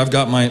 guys, too. I've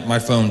got my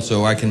phone,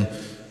 so I can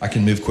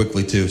move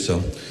quickly, too.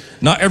 So,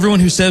 not everyone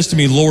who says to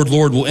me, Lord,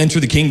 Lord, will enter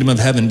the kingdom of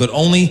heaven, but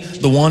only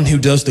the one who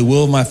does the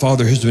will of my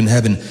Father who's in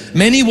heaven.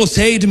 Many will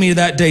say to me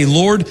that day,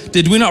 Lord,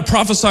 did we not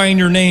prophesy in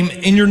your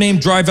name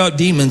drive out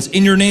demons,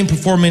 in your name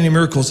perform many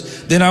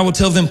miracles? Then I will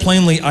tell them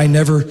plainly, I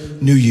never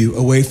knew you.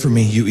 Away from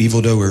me, you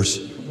evildoers.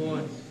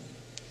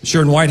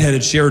 Sharon Whitehead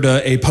had shared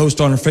a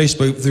post on her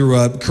Facebook through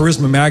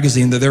Charisma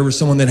magazine that there was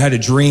someone that had a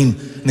dream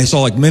and they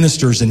saw like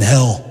ministers in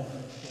hell.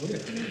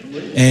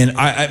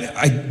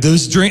 And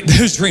those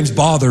dreams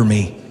bother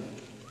me.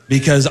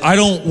 Because I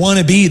don't want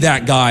to be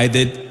that guy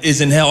that is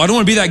in hell. I don't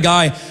want to be that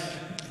guy.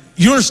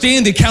 You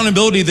understand the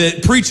accountability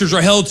that preachers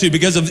are held to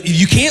because of,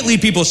 you can't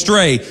lead people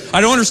astray. I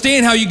don't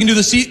understand how you can do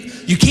this.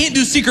 You can't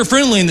do seeker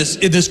friendly in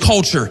this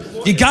culture.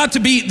 You got to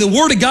be, the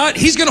Word of God,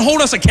 He's going to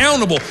hold us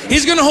accountable.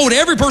 He's going to hold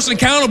every person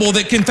accountable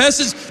that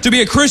confesses to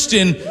be a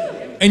Christian,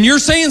 and you're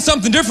saying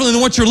something differently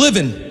than what you're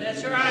living.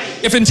 That's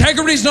right. If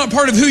integrity is not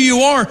part of who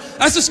you are,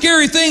 that's a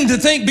scary thing to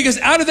think, because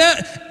out of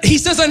that, He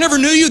says, I never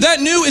knew you.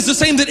 That knew is the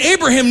same that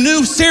Abraham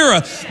knew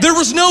Sarah. There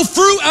was no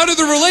fruit out of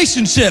the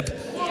relationship.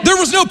 There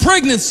was no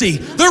pregnancy.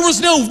 There was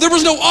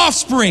no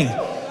offspring.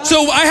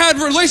 So I had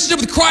a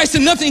relationship with Christ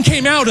and nothing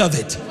came out of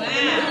it.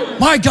 Wow.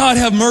 My God,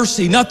 have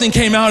mercy. Nothing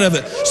came out of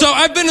it. So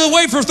I've been in the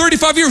way for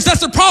 35 years.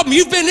 That's the problem.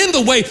 You've been in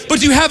the way,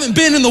 but you haven't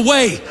been in the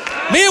way.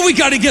 Man, we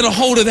got to get a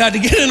hold of that to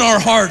get in our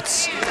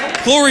hearts.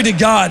 Glory to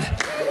God.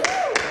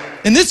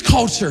 In this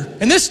culture,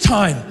 in this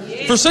time,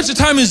 for such a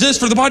time as this,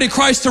 for the body of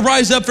Christ to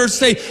rise up, for to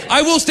say,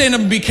 I will stand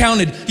up and be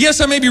counted. Yes,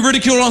 I may be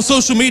ridiculed on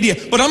social media,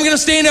 but I'm going to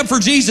stand up for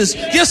Jesus.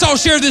 Yes, I'll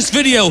share this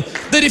video,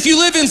 that if you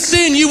live in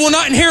sin, you will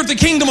not inherit the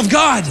kingdom of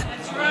God.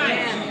 That's right.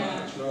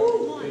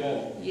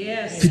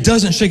 Yes. It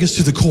doesn't shake us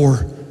to the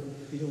core.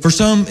 For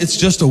some, it's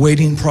just a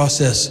waiting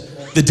process.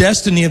 The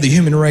destiny of the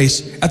human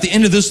race. At the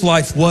end of this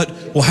life, what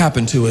will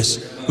happen to us?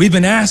 We've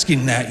been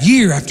asking that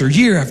year after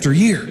year after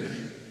year.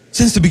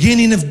 Since the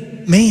beginning of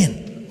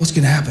man, what's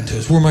going to happen to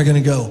us? Where am I going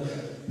to go?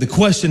 The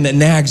question that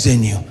nags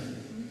in you.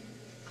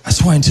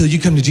 That's why until you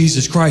come to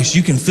Jesus Christ,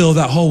 you can fill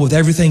that hole with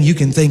everything you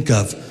can think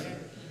of.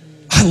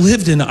 I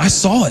lived in it. I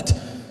saw it.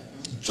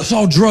 I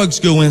saw drugs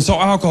go in,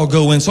 saw alcohol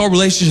go in, saw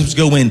relationships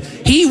go in.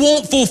 He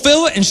won't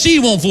fulfill it and she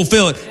won't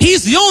fulfill it.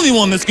 He's the only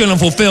one that's going to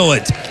fulfill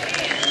it.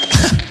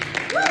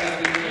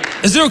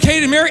 Is it okay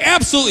to marry?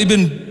 Absolutely.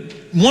 Been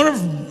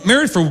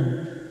married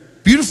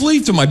beautifully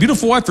to my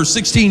beautiful wife for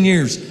 16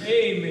 years.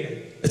 Amen.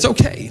 It's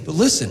okay, but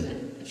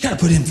listen, you got to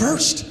put Him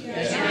first.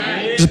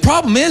 The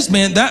problem is,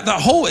 man, that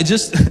hole,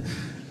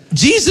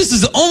 Jesus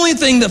is the only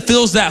thing that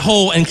fills that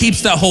hole and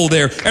keeps that hole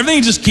there.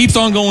 Everything just keeps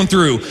on going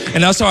through.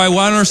 And that's why I don't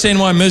understand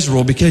why I'm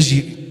miserable, because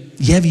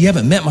you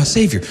haven't met my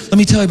Savior. Let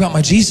me tell you about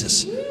my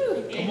Jesus.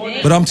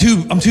 But I'm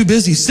too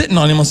busy sitting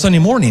on Him on Sunday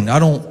morning.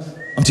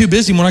 I'm too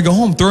busy when I go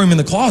home, throw Him in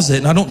the closet,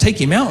 and I don't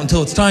take Him out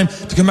until it's time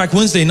to come back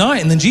Wednesday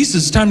night. And then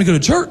Jesus, it's time to go to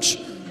church.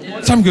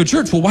 It's time to go to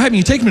church. Well, why haven't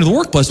you taken me to the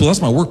workplace? Well,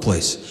 that's my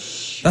workplace.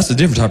 That's a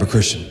different type of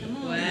Christian.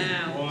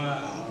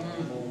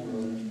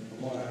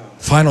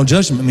 Final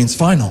judgment means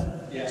final.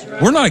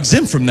 We're not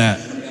exempt from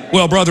that.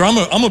 Well, brother, I'm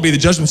going to be the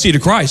judgment seat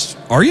of Christ.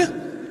 Are you?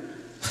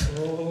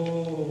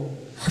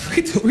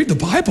 Read the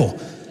Bible.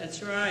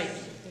 That's right.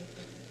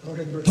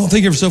 Don't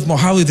think of yourself more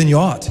highly than you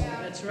ought.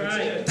 That's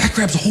right. That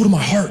grabs a hold of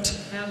my heart.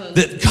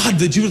 That God,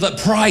 that you would let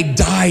pride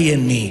die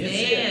in me.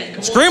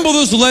 Man. Scramble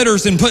those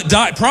letters and put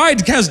die.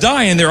 Pride has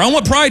die in there. I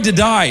want pride to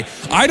die.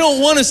 I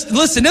don't want to,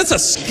 listen, that's a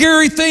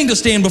scary thing to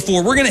stand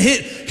before. We're going to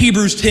hit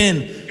Hebrews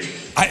 10.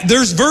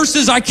 There's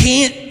verses I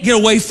can't get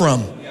away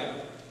from.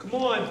 Come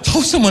on.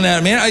 Told someone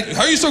that, man.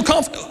 How are you so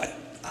confident?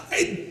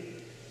 I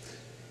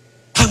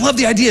love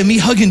the idea of me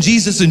hugging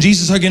Jesus and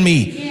Jesus hugging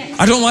me. Yes.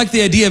 I don't like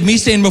the idea of me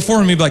standing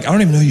before Him and be like, I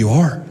don't even know who you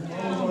are.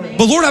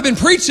 But Lord, I've been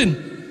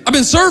preaching. I've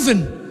been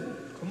serving.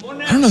 Come on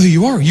now. I don't know who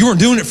you are. You weren't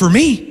doing it for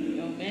me.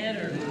 Don't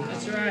matter.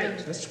 That's right.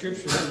 That's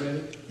scripture,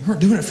 man. You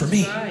weren't doing it for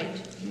me. Right.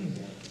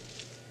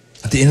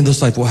 At the end of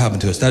this life, what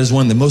happened to us? That is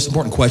one of the most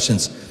important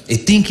questions a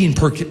thinking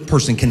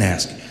person can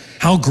ask.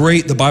 How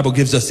great the Bible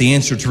gives us the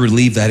answer to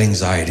relieve that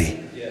anxiety.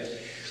 Yes.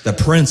 The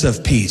Prince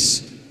of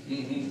Peace.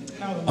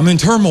 I'm in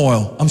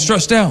turmoil. I'm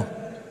stressed out.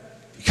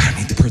 You got to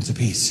meet the Prince of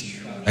Peace.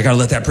 I got to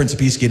let that Prince of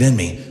Peace get in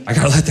me. I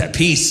got to let that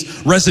peace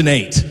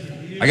resonate.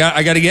 I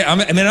got to get,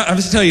 I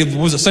was tell you, it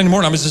was a Sunday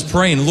morning, I was just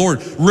praying,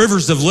 Lord,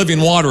 rivers of living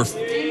water.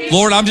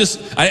 Lord,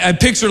 I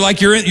picture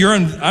like you're in,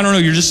 I don't know,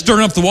 you're just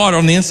stirring up the water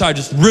on the inside,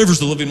 just rivers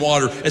of living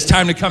water. It's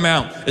time to come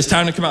out. It's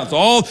time to come out. So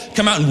all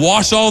come out and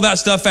wash all that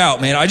stuff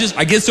out, man.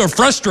 I get so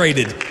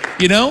frustrated,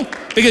 you know,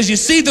 because you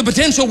see the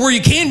potential where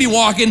you can be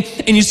walking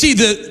and you see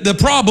the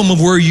problem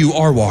of where you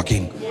are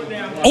walking.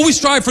 Always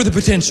strive for the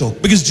potential,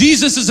 because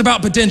Jesus is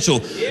about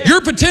potential. Your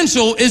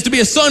potential is to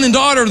be a son and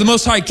daughter of the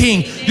Most High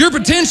King. Your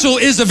potential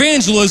is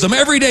evangelism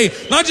every day.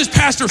 Not just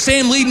Pastor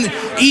Sam leading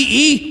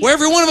EE. Well,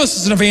 every one of us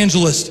is an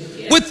evangelist.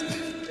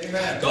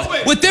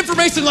 With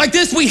information like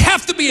this, we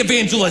have to be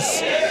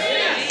evangelists.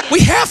 We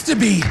have to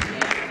be.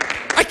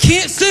 I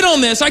can't sit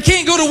on this. I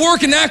can't go to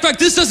work and act like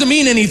this doesn't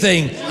mean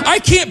anything. I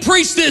can't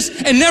preach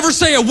this and never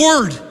say a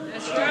word.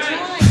 That's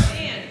right.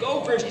 Amen.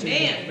 Go, Christian.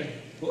 Amen.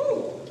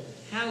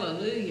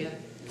 Hallelujah.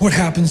 What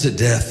happens at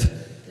death?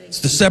 It's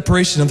the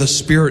separation of the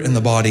spirit and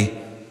the body.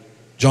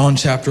 John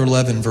chapter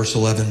 11, verse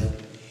 11.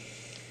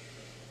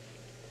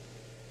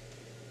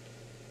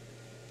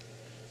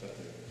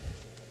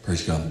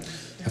 Praise God.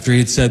 After he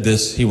had said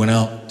this, he went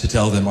out to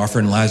tell them, our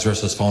friend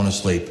Lazarus has fallen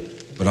asleep,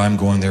 but I'm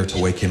going there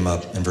to wake him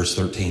up. In verse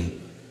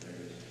 13.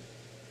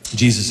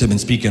 Jesus had been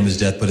speaking of his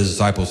death, but his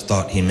disciples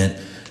thought he meant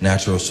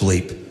natural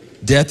sleep.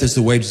 Death is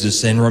the wages of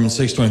sin. Romans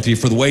 6:23.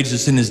 For the wages of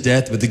sin is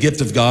death, but the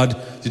gift of God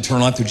is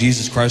eternal life through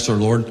Jesus Christ our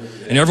Lord.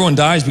 And everyone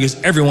dies because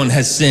everyone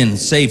has sinned,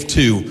 save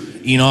two,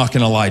 Enoch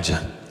and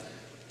Elijah.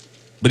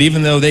 But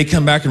even though they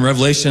come back in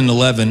Revelation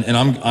 11, and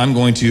I'm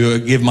going to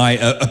give my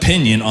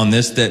opinion on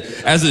this, that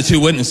as the two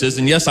witnesses,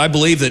 and yes, I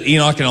believe that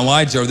Enoch and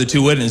Elijah are the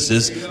two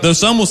witnesses, though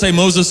some will say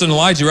Moses and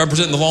Elijah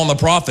represent the law and the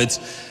prophets.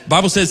 The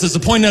Bible says it's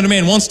appointed that a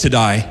man wants to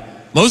die.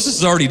 Moses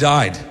has already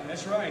died.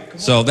 That's right.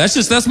 So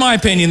that's my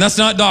opinion. That's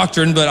not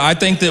doctrine, but I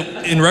think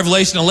that in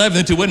Revelation 11,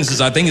 the two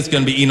witnesses, I think it's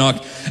going to be Enoch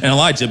and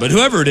Elijah. But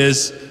whoever it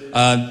is,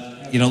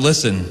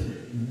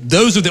 listen,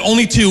 those are the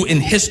only two in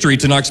history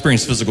to not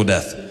experience physical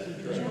death.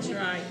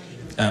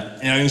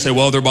 And you can say,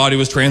 well, their body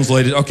was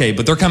translated. Okay,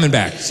 but they're coming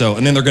back.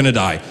 And then they're going to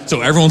die.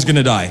 So everyone's going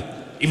to die.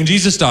 Even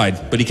Jesus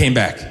died, but he came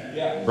back.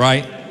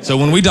 Right? So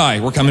when we die,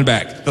 we're coming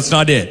back. That's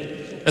not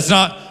it. That's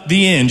not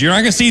the end. You're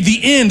not going to see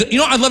the end.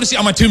 I'd love to see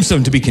on my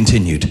tombstone to be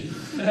continued.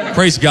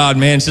 Praise God,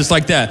 man. It's just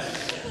like that.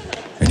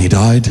 And he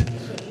died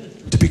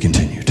to be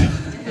continued.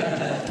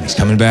 And he's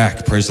coming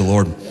back. Praise the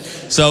Lord.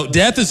 So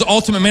death is the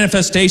ultimate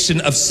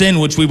manifestation of sin,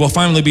 which we will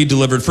finally be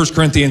delivered. 1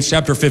 Corinthians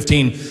chapter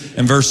 15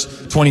 and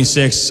verse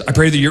 26. I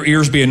pray that your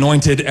ears be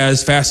anointed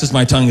as fast as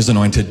my tongue is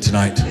anointed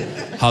tonight.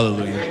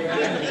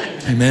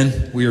 Hallelujah.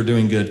 Amen. We are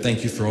doing good.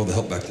 Thank you for all the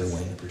help back there,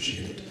 Wayne.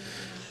 Appreciate it.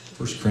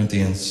 1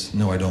 Corinthians.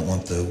 No, I don't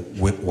want the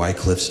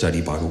Wycliffe Study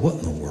Bible. What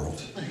in the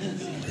world?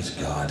 Praise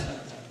God.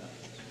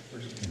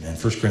 Amen.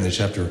 1 Corinthians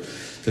chapter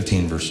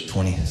 15, verse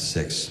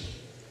 26.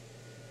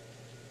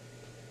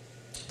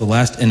 The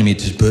last enemy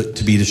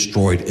to be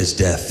destroyed is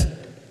death.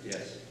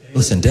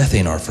 Listen, death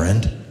ain't our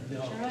friend.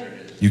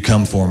 You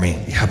come for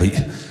me. Yeah, but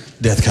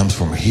death comes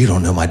for me. You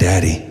don't know my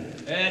daddy.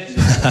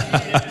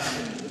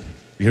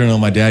 You don't know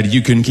my daddy.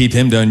 You couldn't keep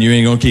him down. You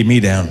ain't going to keep me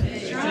down.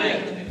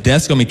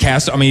 Death's going to be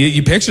cast. I mean,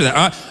 you picture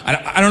that.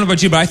 I don't know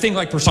about you, but I think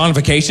like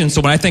personification. So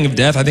when I think of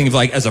death, I think of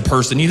like as a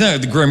person. You know,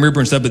 the Grim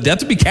Reaper and stuff, but death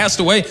to be cast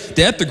away.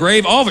 Death, the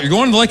grave, all of it. You're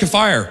going to the lake of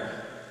fire.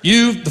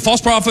 You, the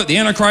false prophet, the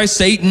Antichrist,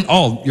 Satan,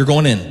 all, you're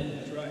going in.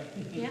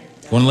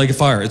 Going to the lake of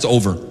fire. It's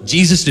over.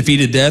 Jesus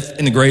defeated death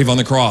in the grave on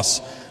the cross.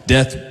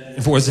 Death,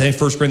 what does it say?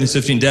 1 Corinthians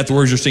 15, death,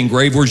 where's your sting?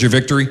 Grave, where's your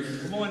victory?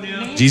 Come on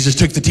now. Jesus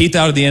took the teeth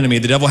out of the enemy.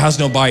 The devil has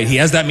no bite. He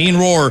has that mean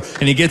roar,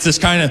 and he gets this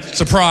kind of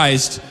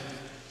surprised.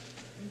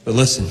 But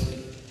listen,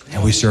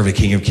 and we serve a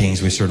King of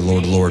Kings. We serve the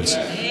Lord of Lords,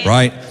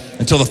 right?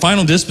 Until the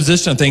final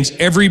disposition of things,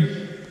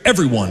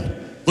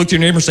 everyone, look to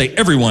your neighbor and say,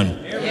 everyone.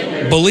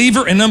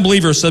 Believer and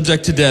unbeliever are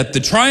subject to death.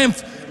 The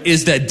triumph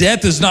is that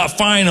death is not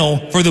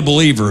final for the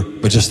believer,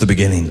 but just the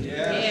beginning.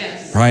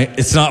 Yes. Right?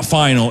 It's not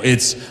final.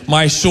 It's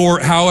my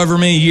short, however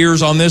many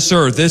years on this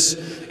earth. This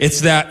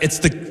is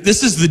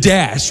the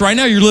dash. Right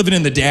now you're living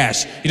in the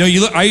dash.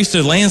 I used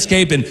to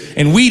landscape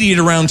and weed eat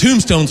around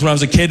tombstones when I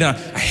was a kid. And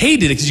I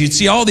hated it because you'd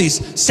see all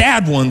these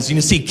sad ones.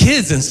 You see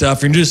kids and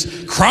stuff, and you're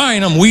just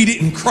crying. I'm weed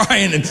eating,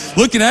 crying and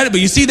looking at it.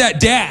 But you see that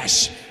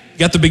dash. You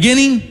got the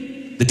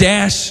beginning, the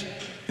dash,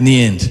 and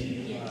the end.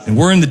 And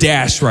we're in the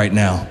dash right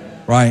now.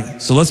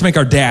 Right? So let's make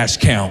our dash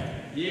count.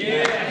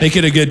 Yeah. Make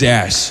it a good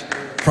dash.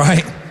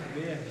 Right?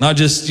 Yeah. Not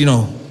just,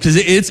 because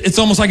it's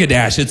almost like a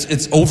dash.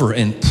 It's over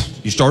and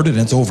you started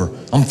and it's over.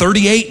 I'm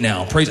 38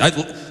 now.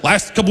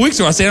 Last couple weeks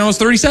ago I said I was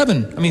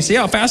 37. I mean, see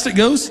how fast it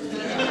goes?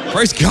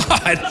 Praise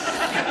God.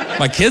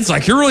 My kid's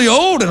like, you're really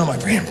old. And I'm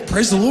like, man,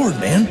 praise the Lord,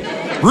 man.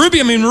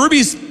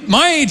 Ruby's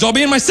my age. I'll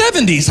be in my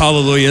 70s.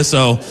 Hallelujah.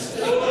 So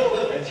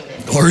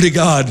glory to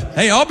God.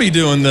 Hey, I'll be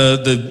doing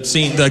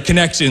the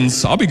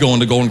connections. I'll be going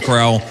to Golden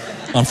Corral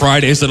on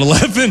Fridays at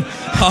 11.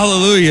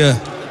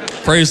 Hallelujah.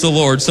 Praise the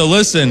Lord. So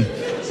listen,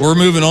 we're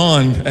moving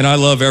on, and I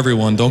love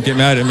everyone. Don't get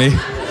mad at me.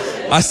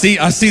 I see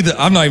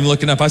I'm not even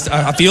looking up.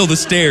 I feel the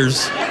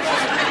stares.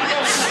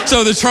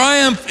 So the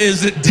triumph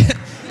is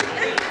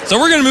so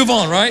we're going to move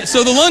on, right?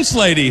 So the lunch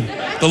lady. How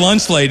many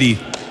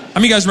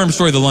of you guys remember the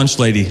story of the lunch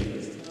lady?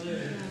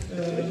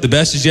 The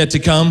best is yet to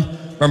come.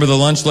 Remember the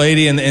lunch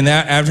lady, and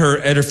that at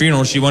her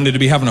funeral, she wanted to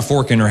be having a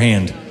fork in her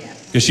hand.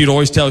 Because she'd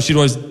always tell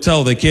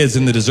the kids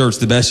in the desserts,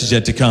 the best is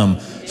yet to come.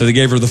 So they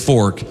gave her the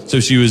fork. So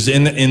she was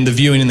in the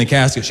viewing in the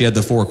casket, she had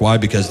the fork. Why?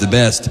 Because the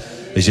best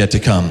is yet to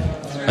come.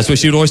 That's what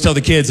she would always tell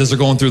the kids as they're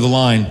going through the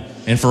line.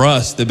 And for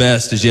us, the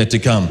best is yet to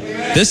come.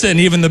 This isn't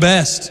even the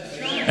best.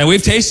 And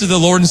we've tasted the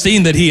Lord and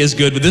seen that he is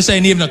good, but this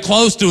ain't even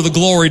close to the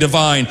glory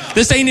divine.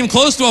 This ain't even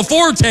close to a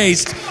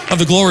foretaste of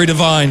the glory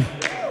divine.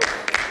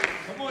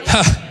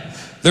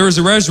 There is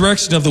a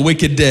resurrection of the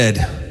wicked dead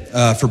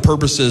for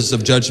purposes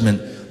of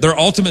judgment. Their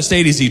ultimate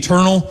state is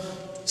eternal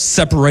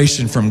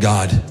separation from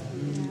God.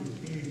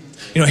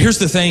 Here's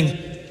the thing.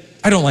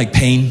 I don't like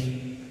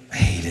pain. I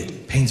hate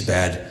it. Pain's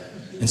bad.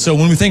 And so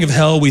when we think of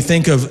hell, we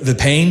think of the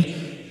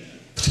pain.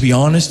 But to be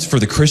honest, for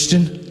the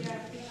Christian,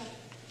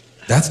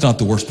 that's not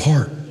the worst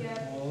part.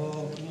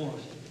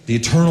 The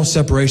eternal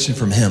separation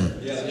from him.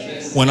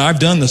 When I've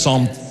done the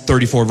Psalm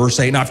 34 verse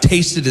 8, and I've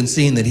tasted and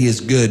seen that he is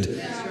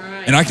good.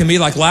 And I can be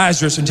like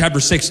Lazarus in chapter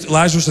 6,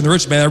 Lazarus and the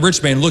rich man, that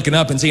rich man looking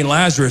up and seeing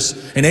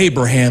Lazarus and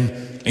Abraham,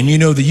 and you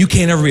know that you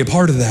can't ever be a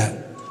part of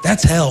that.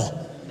 That's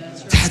hell.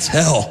 That's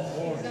hell.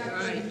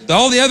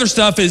 All the other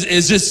stuff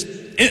is just,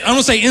 I don't want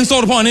to say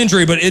insult upon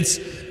injury, but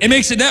it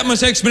makes it that much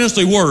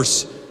exponentially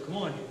worse.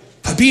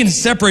 But being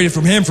separated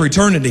from him for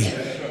eternity.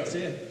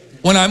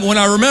 When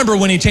I remember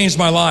when he changed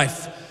my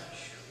life,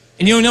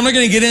 And I'm not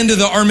going to get into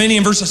the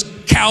Arminian versus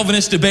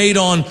Calvinist debate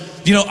on,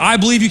 I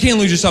believe you can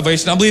lose your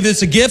salvation. I believe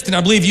it's a gift, and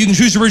I believe you can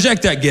choose to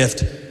reject that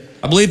gift.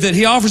 I believe that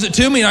he offers it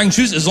to me, and I can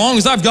choose as long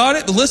as I've got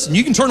it. But listen,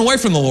 you can turn away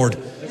from the Lord.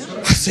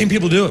 I've seen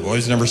people do it. Well,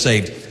 he's never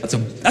saved.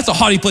 That's a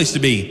haughty place to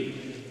be.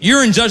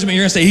 You're in judgment.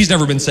 You're going to say he's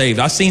never been saved.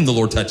 I've seen the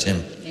Lord touch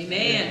him.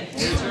 Amen.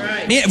 That's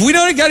right. Man, if we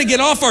don't got to get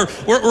off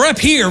we're up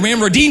here, man,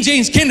 where Dean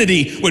James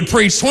Kennedy would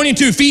preach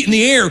 22 feet in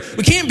the air.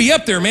 We can't be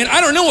up there, man.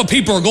 I don't know what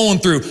people are going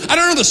through. I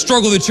don't know the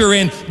struggle that you're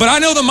in, but I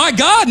know that my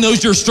God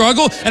knows your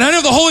struggle, and I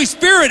know the Holy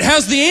Spirit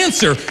has the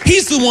answer.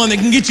 He's the one that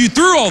can get you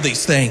through all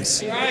these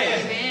things.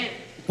 Right.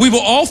 We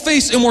will all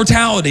face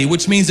immortality,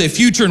 which means a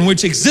future in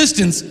which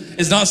existence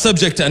is not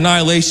subject to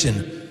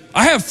annihilation.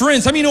 I have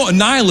friends, how many know what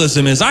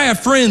nihilism is? I have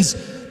friends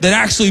that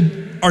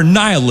actually are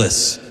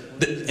nihilists,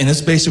 and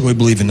it's basically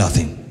believe in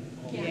nothing.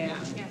 Yeah.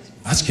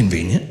 That's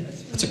convenient.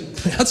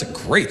 That's a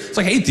great, it's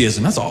like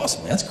atheism. That's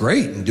awesome. That's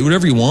great. And do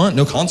whatever you want,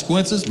 no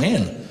consequences.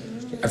 Man,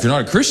 if you're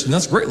not a Christian,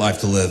 that's a great life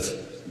to live.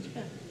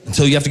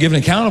 Until you have to give an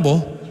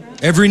accountable.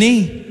 Every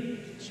knee.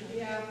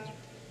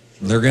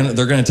 They're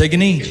gonna take a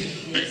knee.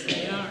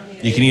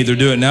 You can either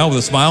do it now with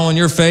a smile on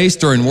your face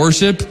during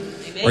worship,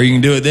 or you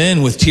can do it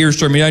then with tears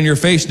streaming down your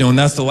face, knowing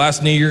that's the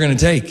last knee you're going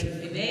to take.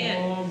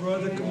 Amen. Come on,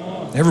 brother, come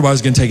on.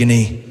 Everybody's going to take a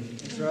knee.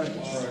 That's right.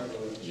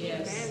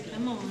 Yes.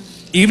 Come on.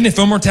 Even if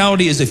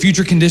immortality is a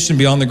future condition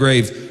beyond the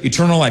grave,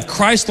 eternal life,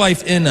 Christ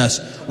life in us,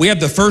 we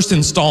have the first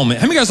installment.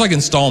 How many guys like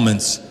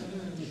installments?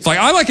 It's like,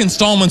 I like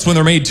installments when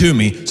they're made to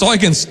me. So I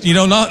can,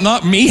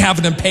 not me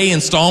having to pay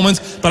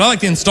installments, but I like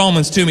the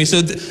installments to me.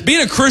 So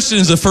being a Christian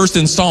is the first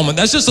installment.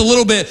 That's just a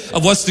little bit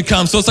of what's to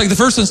come. So it's like the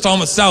first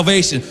installment,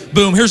 salvation.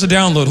 Boom, here's a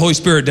download, Holy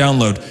Spirit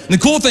download. And the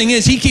cool thing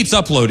is he keeps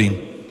uploading.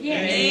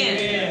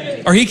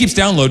 Amen. Or he keeps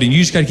downloading. You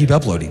just got to keep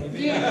uploading.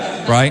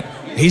 Yes. Right?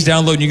 He's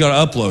downloading, you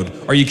got to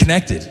upload. Are you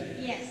connected?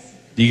 Yes.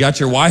 You got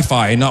your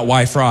Wi-Fi and not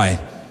Wi-Fi.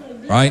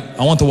 Right?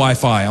 I want the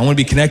Wi-Fi. I want to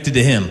be connected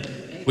to him.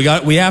 We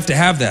have to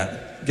have that.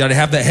 You got to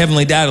have that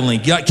heavenly data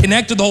link. You got to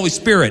connect to the Holy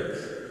Spirit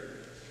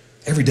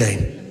every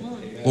day.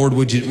 Lord,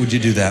 would you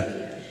do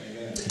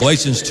that?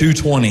 Galatians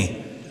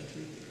 2:20.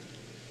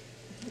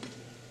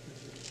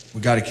 We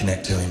got to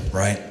connect to him,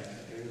 right?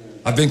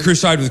 I've been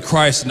crucified with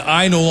Christ, and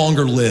I no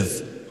longer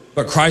live,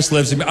 but Christ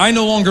lives in me. I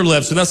no longer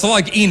live. So that's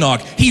like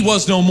Enoch. He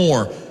was no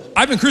more.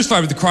 I've been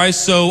crucified with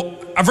Christ, so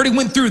I've already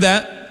went through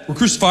that. We're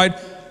crucified.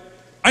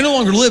 I no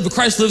longer live, but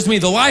Christ lives in me.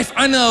 The life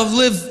I now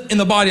live in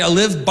the body, I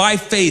live by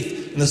faith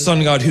in the Son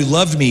of God who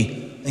loved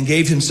me and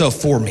gave himself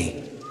for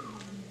me.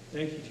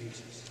 Thank you,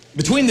 Jesus.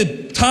 Between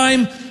the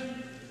time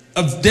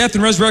of death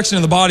and resurrection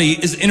in the body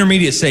is the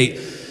intermediate state.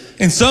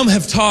 And some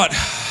have taught,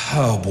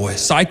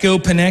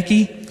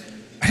 psychopanechy.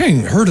 I haven't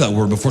even heard of that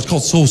word before. It's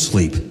called soul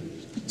sleep.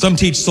 Some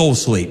teach soul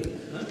sleep,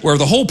 where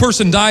the whole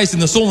person dies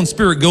and the soul and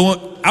spirit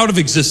go out of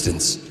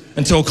existence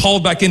until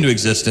called back into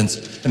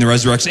existence in the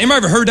resurrection.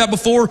 Anybody ever heard that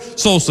before?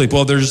 Soul sleep.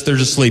 Well, they're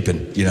just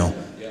sleeping, Now,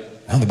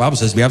 the Bible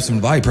says be absent from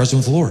the body, present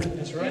with the Lord.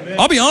 That's right.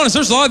 I'll be honest,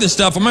 there's a lot of this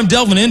stuff. I'm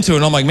delving into it,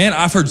 and I'm like, man,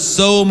 I've heard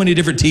so many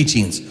different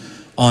teachings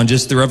on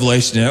just the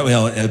revelation,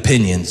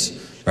 opinions,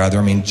 rather.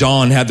 I mean,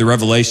 John had the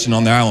revelation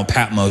on the island of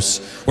Patmos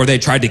where they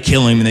tried to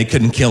kill him and they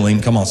couldn't kill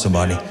him. Come on,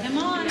 somebody. Come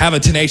on. Have a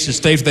tenacious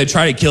faith. If they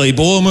try to kill you,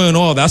 boil him in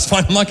oil. That's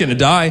fine. I'm not going to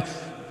die.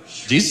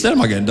 Jesus said I'm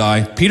not going to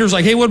die. Peter's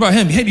like, hey, what about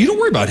him? Hey, you don't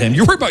worry about him.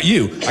 You worry about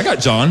you. I got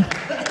John.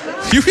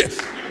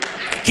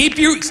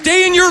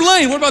 Stay in your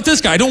lane. What about this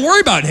guy? Don't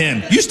worry about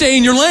him. You stay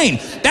in your lane.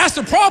 That's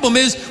the problem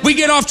is we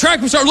get off track.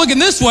 We start looking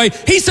this way.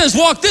 He says,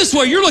 walk this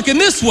way. You're looking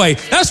this way.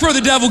 That's where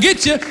the devil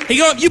gets you.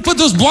 You put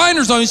those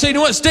blinders on. You say, you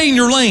know what? Stay in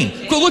your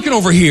lane. Go looking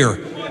over here.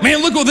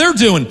 Man, look what they're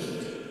doing.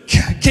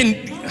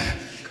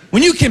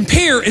 When you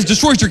compare, it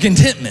destroys your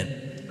contentment.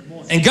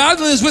 And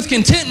godliness with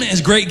contentment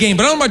is great gain.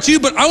 But I don't know about you,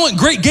 but I want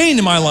great gain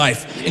in my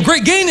life. And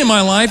great gain in my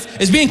life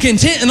is being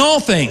content in all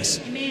things.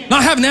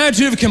 Not having an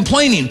attitude of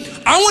complaining.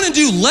 I want to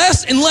do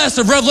less and less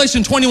of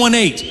Revelation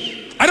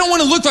 21:8. I don't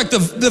want to look like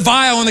the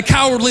vile and the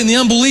cowardly and the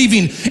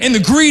unbelieving and the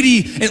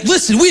greedy. And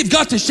listen, we've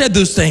got to shed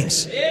those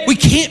things. We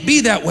can't be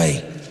that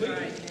way.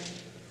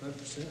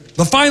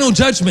 The final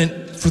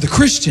judgment for the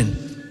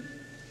Christian,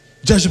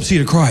 judgment seat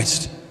of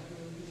Christ.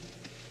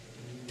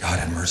 God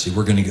have mercy.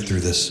 We're going to get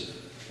through this.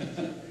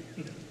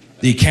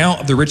 The account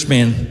of the rich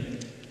man,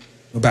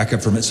 go back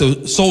up for a minute.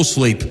 So soul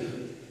sleep.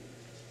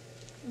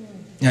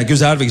 Yeah, it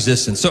goes out of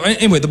existence. So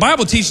anyway, the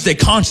Bible teaches a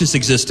conscious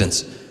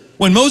existence.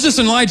 When Moses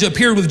and Elijah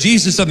appeared with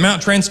Jesus at the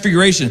Mount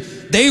Transfiguration,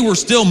 they were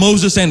still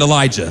Moses and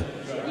Elijah.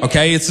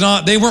 Okay,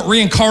 they weren't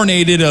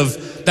reincarnated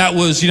that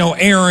was,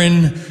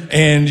 Aaron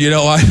and,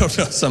 I don't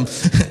know, some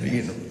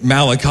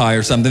Malachi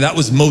or something. That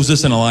was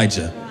Moses and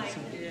Elijah.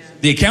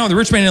 The account of the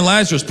rich man and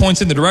Lazarus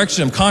points in the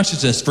direction of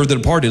consciousness for the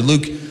departed.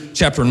 Luke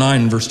chapter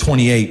 9, verse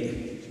 28.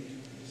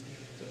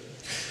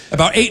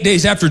 About 8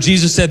 days after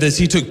Jesus said this,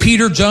 he took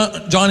Peter,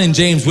 John, and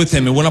James with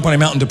him and went up on a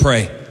mountain to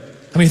pray.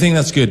 How many think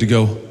that's good to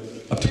go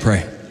up to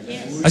pray?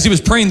 Yes. As he was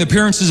praying, the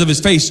appearances of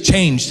his face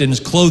changed and his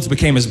clothes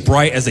became as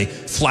bright as a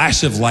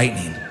flash of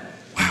lightning.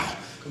 Wow.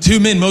 Two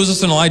men,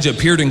 Moses and Elijah,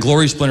 appeared in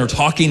glory splendor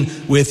talking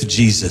with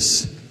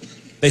Jesus.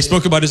 They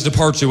spoke about his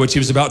departure, which he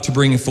was about to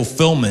bring in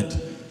fulfillment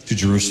to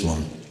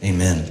Jerusalem.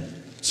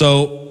 Amen.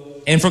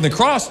 So, and from the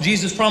cross,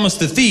 Jesus promised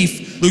the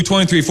thief, Luke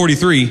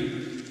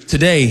 23:43,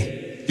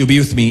 today you'll be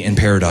with me in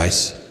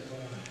paradise.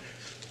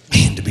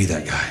 Man, to be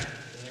that guy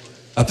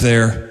up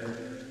there.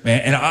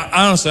 Man, and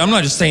I honestly, I'm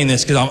not just saying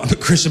this because I'm a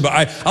Christian, but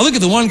I look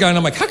at the one guy and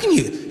I'm like, how can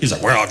you? He's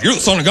like, well, if you're the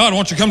Son of God, why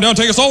don't you come down and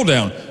take us all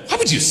down? Why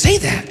would you say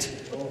that?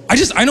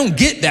 I don't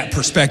get that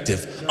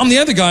perspective. I'm the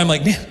other guy, I'm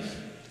like, man,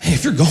 hey,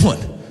 if you're going,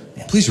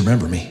 man, please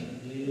remember me.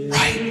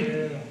 Right?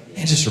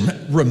 And just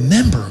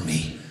remember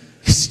me.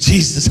 It's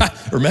Jesus,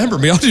 remember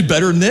me. I'll do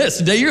better than this.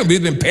 Today you're going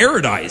to be in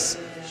paradise.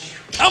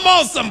 Come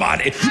on,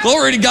 somebody.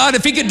 Glory to God.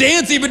 If he could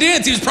dance, he would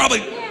dance. He was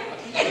probably...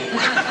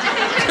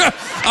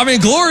 I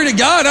mean, glory to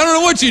God. I don't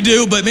know what you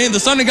do, but man, the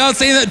Son of God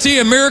saying that to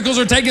you, miracles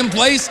are taking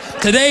place.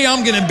 Today,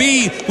 I'm going to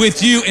be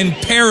with you in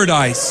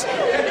paradise.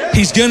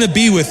 He's going to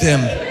be with him.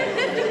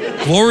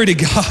 Glory to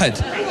God.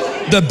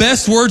 The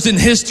best words in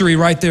history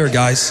right there,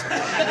 guys.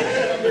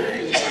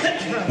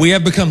 We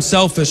have become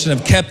selfish and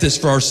have kept this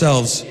for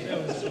ourselves.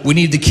 We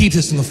need to keep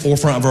this in the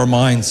forefront of our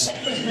minds.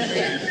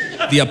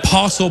 The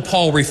Apostle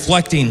Paul,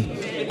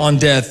 reflecting on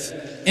death,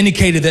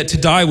 indicated that to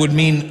die would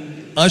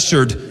mean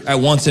ushered at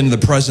once into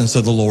the presence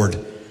of the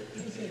Lord.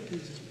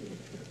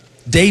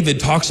 David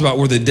talks about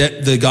where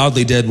the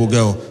godly dead will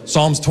go.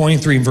 Psalms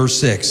 23 and verse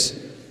 6.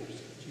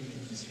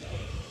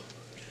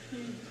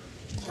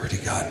 Glory to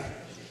God.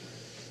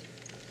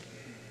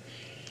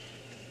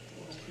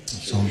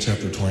 Psalm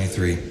chapter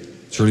 23.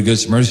 Surely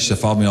goodness and mercy shall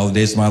follow me all the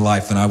days of my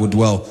life, and I will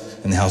dwell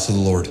in the house of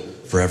the Lord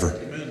forever.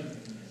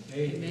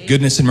 Amen.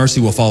 Goodness and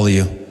mercy will follow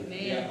you.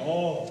 Amen.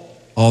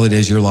 All the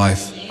days of your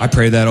life. I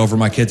pray that over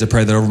my kids. I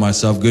pray that over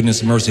myself.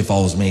 Goodness and mercy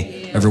follows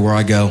me everywhere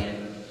I go.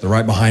 They're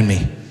right behind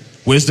me.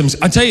 Wisdom.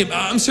 I tell you,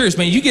 I'm serious,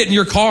 man. You get in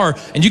your car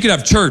and you could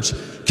have church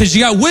because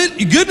you got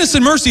goodness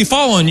and mercy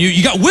following you.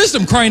 You got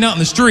wisdom crying out in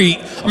the street.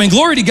 I mean,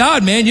 glory to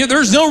God, man.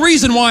 There's no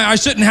reason why I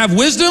shouldn't have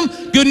wisdom,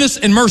 goodness,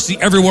 and mercy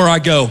everywhere I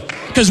go.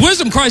 Because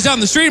wisdom cries out in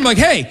the street. I'm like,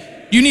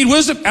 hey, you need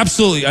wisdom?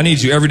 Absolutely. I need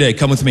you every day.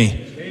 Come with me.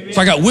 Amen.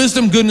 So I got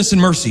wisdom, goodness,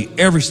 and mercy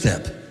every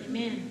step.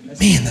 Amen.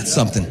 Man, that's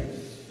something.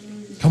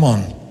 Come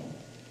on.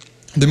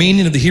 The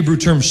meaning of the Hebrew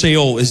term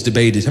Sheol is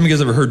debated. How many of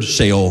you guys ever heard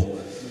Sheol?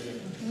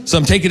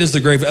 Some take it as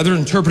the grave. Others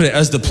interpret it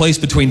as the place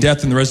between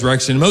death and the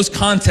resurrection. In most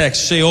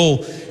contexts,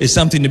 Sheol is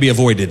something to be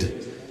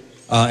avoided.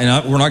 We're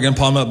not going to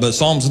palm up, but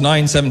Psalms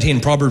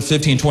 9:17, Proverbs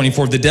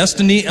 15:24, the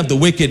destiny of the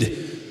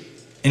wicked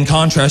in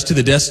contrast to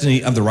the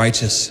destiny of the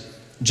righteous.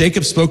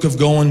 Jacob spoke of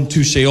going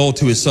to Sheol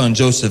to his son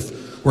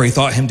Joseph, where he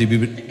thought him to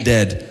be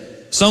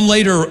dead. Sometime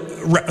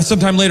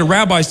later,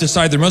 rabbis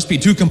decided there must be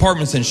two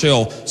compartments in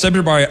Sheol,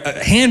 separated by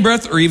a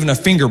handbreadth or even a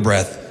finger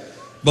breadth.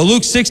 But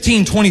Luke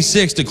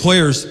 16:26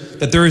 declares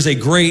that there is a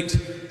great,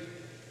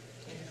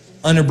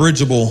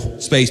 unabridgable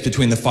space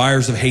between the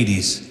fires of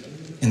Hades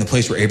and the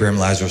place where Abraham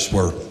and Lazarus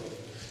were.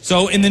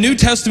 So in the New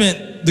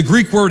Testament, the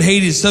Greek word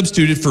Hades is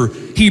substituted for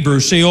Hebrew,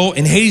 Sheol,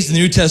 and Hades in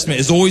the New Testament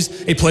is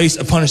always a place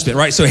of punishment,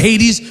 right? So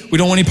Hades, we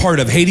don't want any part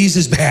of. Hades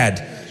is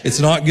bad. It's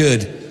not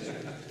good.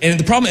 And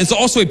the problem, it's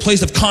also a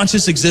place of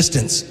conscious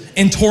existence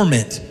and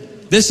torment.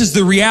 This is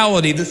the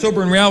reality. The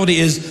sobering reality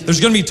is there's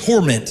going to be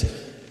torment.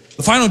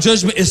 The final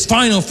judgment is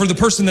final for the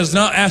person that has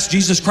not asked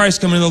Jesus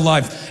Christ to come into their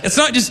life. It's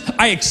not just,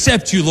 I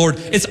accept you, Lord.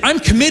 It's, I'm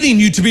committing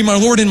you to be my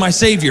Lord and my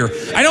Savior.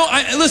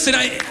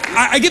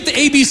 I get the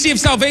ABC of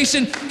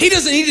salvation. He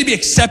doesn't need to be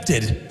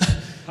accepted.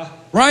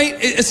 Right?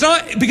 It's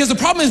not, because the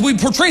problem is we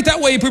portray it that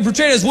way. We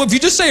portray it as, well, if you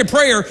just say a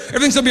prayer,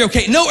 everything's going to be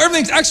okay. No,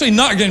 everything's actually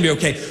not going to be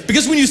okay.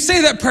 Because when you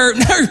say that prayer,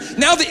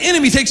 now the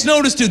enemy takes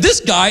notice to,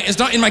 this guy is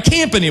not in my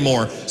camp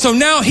anymore. So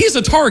now he's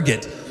a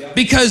target.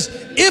 Because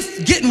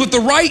if getting with the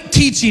right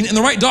teaching and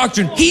the right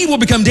doctrine, he will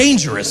become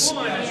dangerous.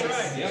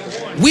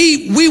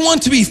 We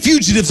want to be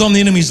fugitives on the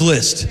enemy's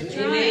list.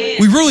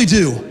 We really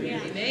do.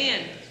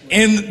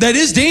 And that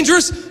is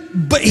dangerous,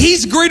 but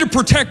he's a greater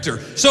protector.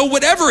 So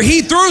whatever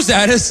he throws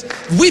at us,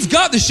 we've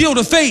got the shield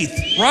of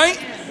faith, right?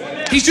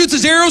 He shoots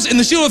his arrows in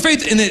the shield of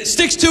faith and it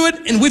sticks to it,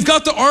 and we've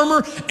got the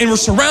armor and we're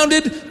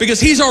surrounded because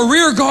he's our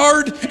rear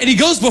guard and he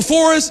goes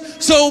before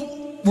us.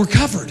 So we're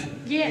covered.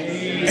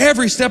 Yes.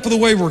 Every step of the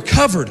way we're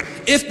covered.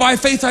 If by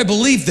faith I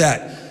believe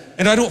that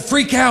and I don't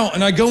freak out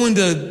and I go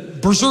into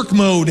berserk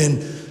mode,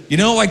 and you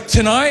know, like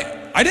tonight,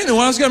 I didn't know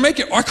when I was going to make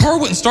it. Our car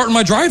wouldn't start in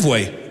my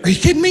driveway. Are you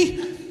kidding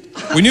me?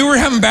 We knew we were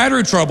having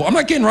battery trouble. I'm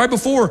not kidding, right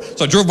before.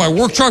 So I drove my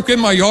work truck in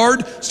my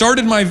yard,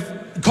 started my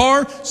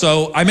car.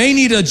 So I may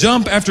need a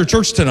jump after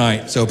church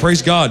tonight. So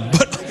praise God.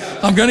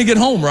 But I'm going to get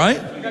home,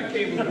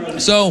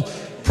 right? So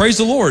praise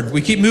the Lord.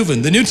 We keep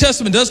moving. The New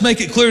Testament does make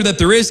it clear that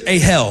there is a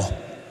hell.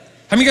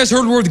 How many of you guys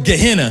heard the word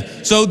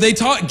Gehenna? So they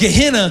taught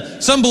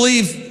Gehenna. Some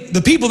believe,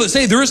 the people that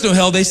say there is no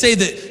hell, they say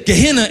that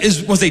Gehenna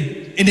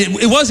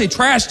was a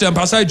trash dump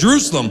outside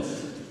Jerusalem.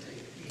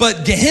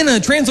 But Gehenna,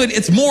 translated,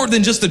 it's more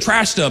than just a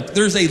trash dump.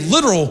 There's a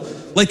literal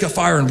lake of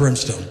fire and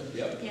brimstone.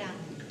 Yeah,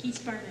 keeps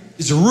burning.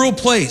 It's a real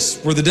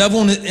place where the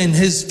devil and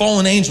his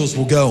fallen angels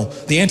will go.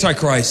 The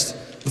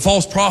Antichrist, the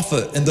false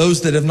prophet, and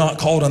those that have not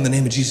called on the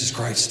name of Jesus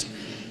Christ.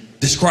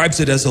 describes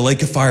it as a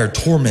lake of fire,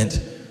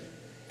 torment.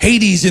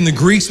 Hades in the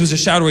Greeks was a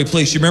shadowy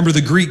place. You remember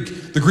the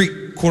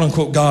Greek quote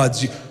unquote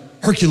gods,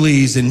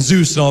 Hercules and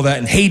Zeus and all that.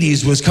 And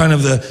Hades was kind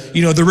of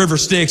the river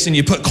Styx, and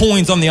you put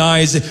coins on the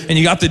eyes and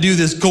you got to do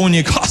this going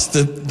across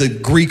the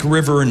Greek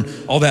river and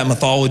all that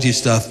mythology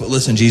stuff. But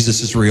listen,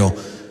 Jesus is real.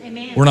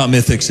 Amen. We're not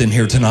mythics in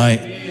here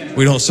tonight.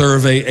 We don't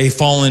serve a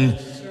fallen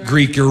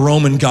Greek or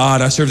Roman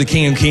God. I serve the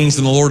King of Kings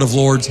and the Lord of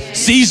Lords.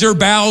 Caesar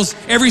bows.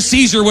 Every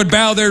Caesar would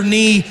bow their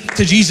knee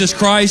to Jesus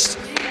Christ.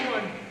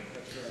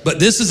 But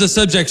this is a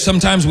subject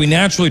sometimes we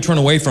naturally turn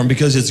away from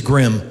because it's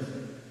grim.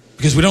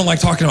 Because we don't like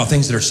talking about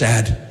things that are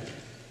sad.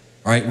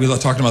 Right? We love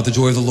talking about the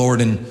joy of the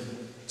Lord and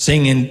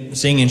sing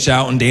and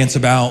shout and dance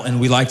about. And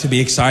we like to be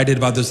excited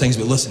about those things.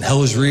 But listen,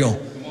 hell is real.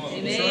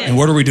 Amen. And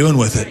what are we doing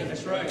with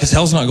it? Because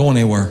hell's not going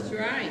anywhere. That's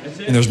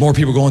right. And there's more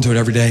people going to it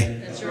every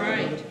day. That's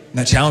right. And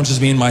that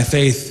challenges me in my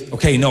faith.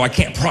 Okay, no, I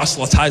can't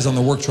proselytize on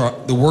the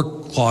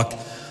work clock,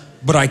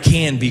 but I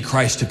can be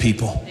Christ to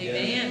people.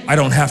 Amen. I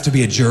don't have to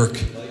be a jerk,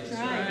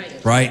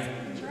 That's right. right?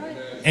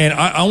 And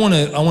I want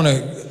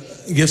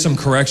to give some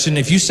correction.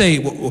 If you say,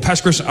 well,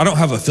 Pastor Christian, I don't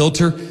have a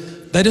filter,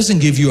 that doesn't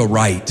give you a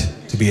right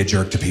to be a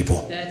jerk to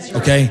people. That's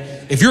right.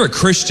 Okay? If you're a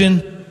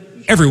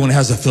Christian, everyone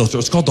has a filter.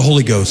 It's called the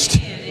Holy Ghost.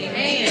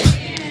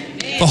 Amen.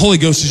 The Holy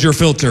Ghost is your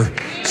filter.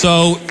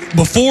 So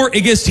before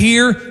it gets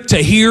here to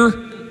here,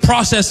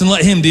 process and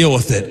let him deal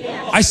with it.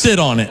 I sit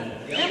on it.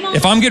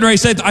 If I'm getting ready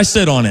to say it, I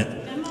sit on it.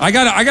 I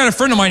got a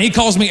friend of mine, he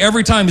calls me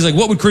every time. He's like,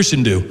 what would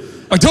Christian do?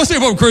 Like, don't say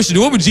what would Christian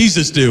do. What would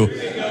Jesus do?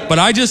 But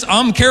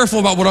I'm careful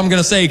about what I'm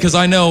going to say because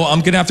I know I'm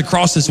going to have to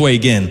cross this way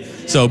again.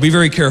 So be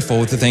very careful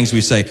with the things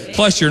we say.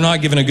 Plus, you're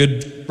not giving a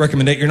good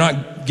recommendation. You're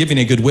not giving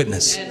a good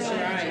witness. That's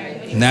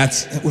right.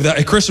 And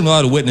a Christian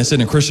without a witness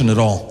isn't a Christian at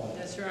all.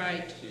 That's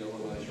right.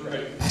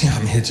 Yeah,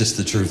 I mean, it's just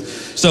the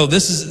truth. So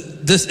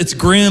it's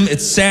grim,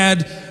 it's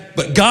sad,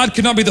 but God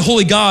could not be the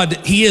holy God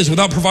he is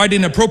without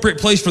providing an appropriate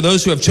place for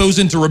those who have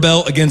chosen to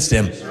rebel against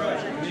him.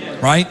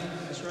 Right?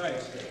 That's right.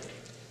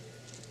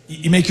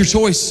 You make your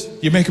choice.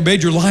 You make your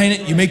bed, you're lying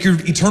it. You make your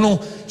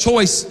eternal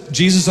choice.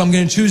 Jesus, I'm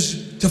going to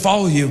choose to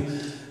follow you.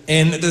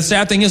 And the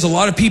sad thing is a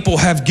lot of people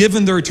have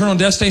given their eternal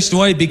destination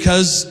away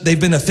because they've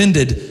been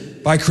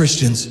offended by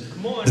Christians.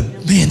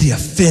 The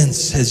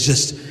offense has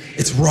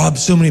it's robbed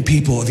so many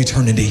people of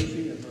eternity.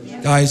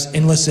 Guys,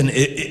 and listen,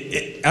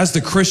 as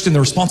the Christian, the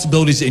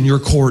responsibility is in your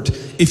court.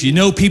 If you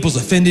know people's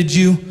offended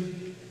you,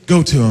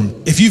 go to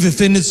them. If you've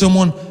offended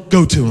someone,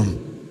 go to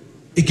them.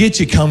 It gets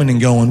you coming and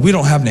going. We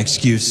don't have an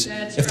excuse.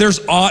 If there's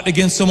aught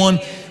against someone,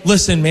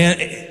 listen, man,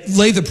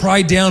 lay the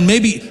pride down.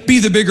 Maybe be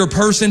the bigger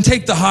person.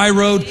 Take the high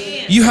road.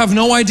 You have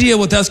no idea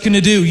what that's going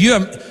to do.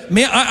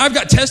 I've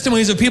got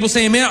testimonies of people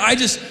saying, man, I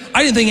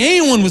didn't think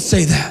anyone would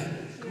say that.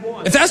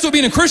 If that's what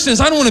being a Christian is,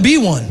 I don't want to be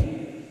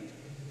one.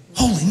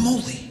 Holy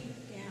moly.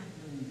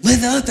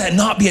 Let that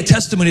not be a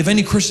testimony of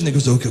any Christian that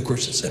goes to Oak Hill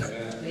Christian Center.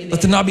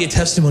 Let that not be a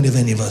testimony of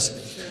any of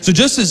us. So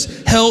just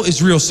as hell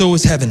is real, so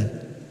is heaven.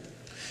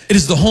 It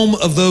is the home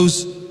of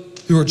those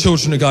who are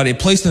children of God, a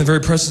place in the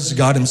very presence of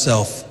God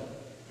himself.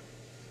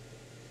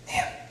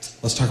 Man,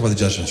 let's talk about the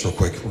judgments real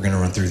quick. We're going to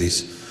run through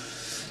these.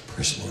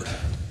 Praise the Lord.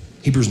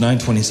 Hebrews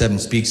 9:27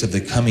 speaks of the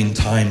coming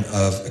time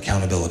of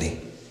accountability.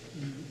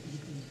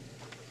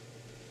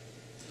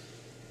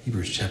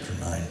 Hebrews chapter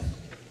 9.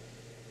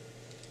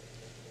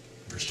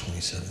 Verse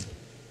 27.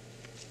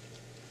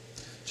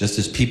 Just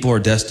as people are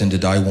destined to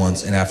die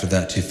once and after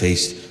that to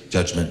face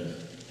judgment.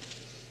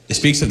 It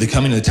speaks of the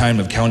coming of the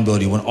time of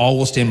accountability when all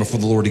will stand before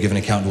the Lord to give an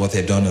account to what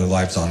they've done in their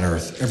lives on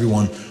earth.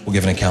 Everyone will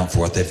give an account for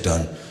what they've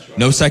done.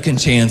 No second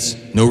chance,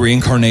 no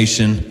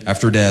reincarnation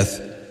after death.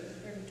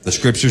 The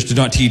scriptures do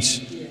not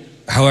teach.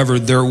 However,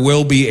 there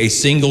will be a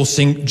single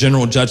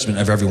general judgment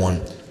of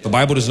everyone. The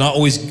Bible does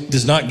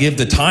not give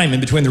the time in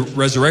between the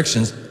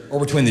resurrections or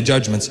between the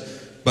judgments.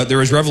 But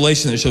there is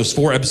revelation that shows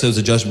 4 episodes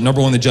of judgment.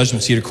 Number 1, the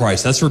judgment seat of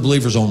Christ. That's for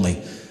believers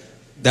only.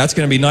 That's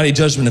going to be not a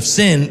judgment of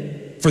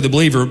sin for the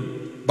believer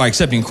by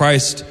accepting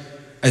Christ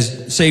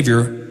as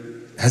Savior,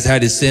 has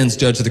had his sins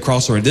judged at the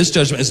cross already. This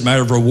judgment is a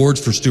matter of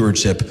rewards for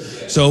stewardship.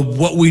 So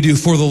what we do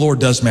for the Lord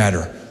does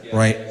matter,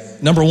 right?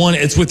 Number 1,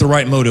 it's with the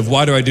right motive.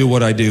 Why do I do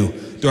what I do?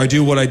 Do I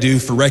do what I do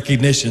for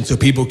recognition so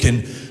people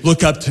can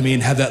look up to me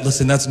and have that,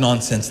 listen, that's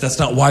nonsense. That's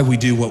not why we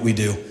do what we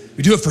do.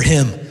 We do it for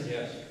him.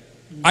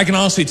 I can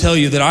honestly tell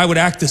you that I would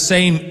act the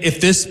same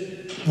if this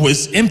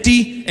was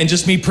empty and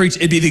just me preach.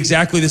 It'd be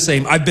exactly the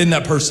same. I've been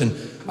that person.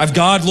 I've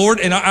God, Lord,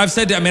 and I've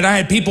said that. I mean, I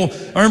had people,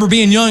 I remember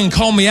being young and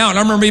calling me out. And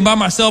I remember being by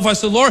myself. I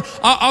said, Lord,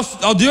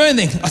 I'll do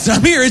anything. I said,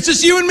 I'm here. It's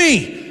just you and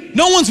me.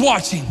 No one's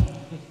watching,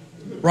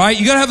 right?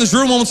 You got to have those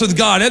real moments with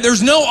God.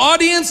 There's no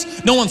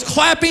audience. No one's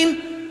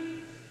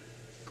clapping.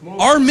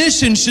 Our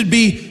mission should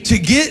be to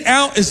get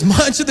out as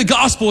much of the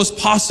gospel as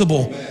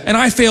possible. And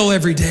I fail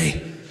every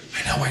day.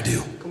 I know I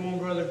do. Come on,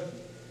 brother.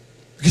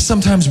 Because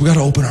sometimes we got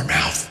to open our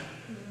mouth.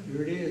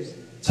 Here it is.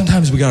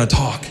 Sometimes we got to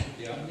talk.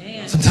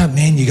 Sometimes,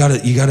 man, you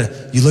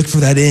look for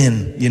that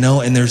in, and you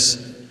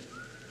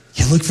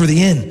look for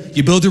the in.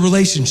 You build the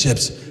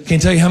relationships.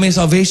 Can't tell you how many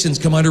salvations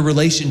come out of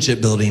relationship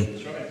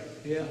building.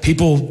 Yeah.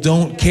 People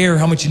don't care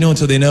how much you know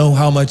until they know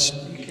how much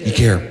you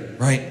care,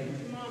 right?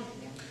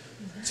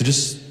 So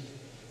just,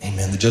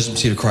 amen, the judgment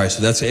seat of Christ.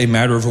 So that's a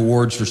matter of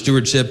rewards for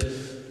stewardship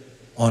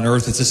on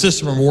earth. It's a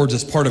system of rewards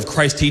as part of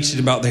Christ's teaching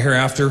about the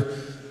hereafter.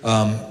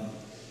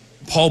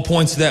 Paul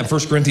points to that in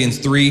 1 Corinthians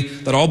 3,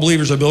 that all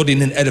believers are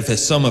building an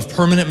edifice, some of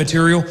permanent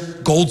material,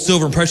 gold,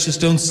 silver, and precious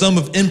stones, some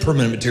of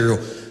impermanent material,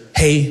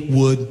 hay,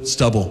 wood,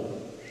 stubble.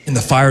 And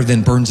the fire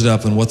then burns it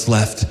up, and what's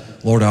left,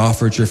 Lord, I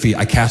offer at your feet.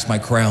 I cast my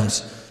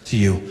crowns to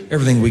you.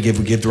 Everything we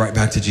give right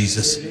back to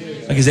Jesus.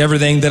 Because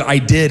everything that I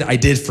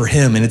did for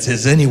him, and it's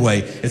his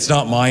anyway. It's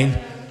not mine,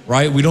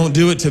 right? We don't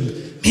do it to,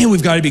 man,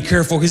 we've got to be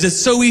careful because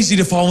it's so easy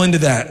to fall into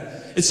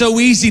that. It's so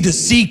easy to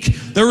seek.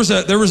 There was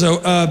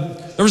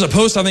a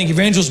post I think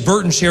Evangelist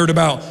Burton shared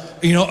about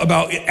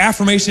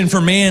affirmation for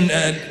man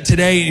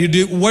today.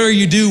 What do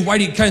you do? Why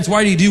do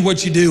you do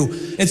what you do?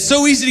 It's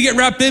so easy to get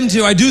wrapped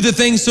into. I do the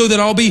things so that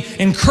I'll be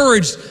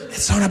encouraged.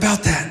 It's not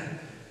about that.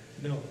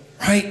 No.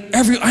 Right?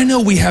 I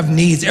know we have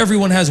needs.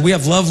 We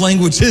have love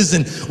languages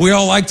and we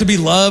all like to be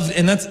loved,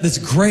 and that's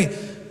great.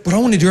 But I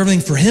want to do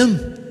everything for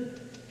him.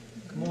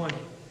 Come on.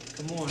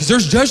 Because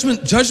there's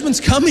judgment's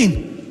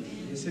coming.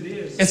 Yes, it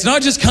is. It's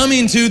not just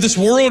coming to this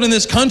world and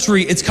this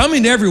country, it's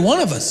coming to every one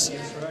of us.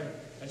 That's right.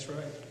 That's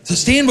right. So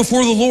stand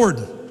before the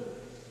Lord.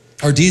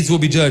 Our deeds will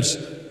be judged.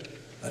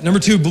 Number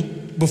 2,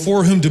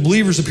 before whom do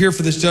believers appear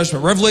for this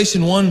judgment?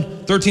 Revelation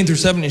 1, 13 through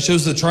 17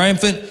 shows the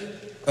triumphant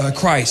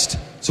Christ.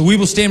 So we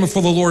will stand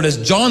before the Lord as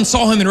John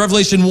saw him in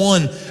Revelation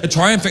 1, a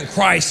triumphant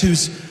Christ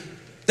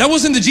that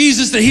wasn't the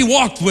Jesus that he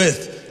walked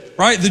with,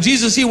 right? The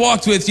Jesus he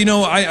walked with,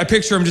 I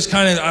picture him just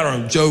kind of, I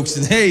don't know, jokes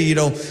and hey,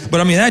 but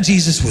I mean, that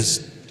Jesus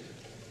was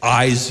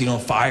eyes,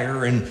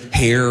 fire and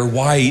hair,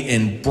 white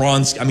and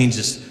bronze. I mean,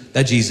 just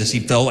that Jesus,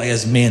 he felt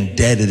as man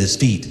dead at his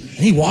feet. And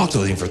he walked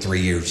with him for 3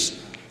 years.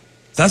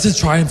 That's his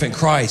triumphant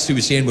Christ who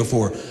we stand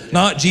before,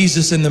 not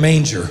Jesus in the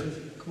manger.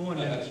 Come on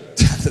now.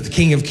 The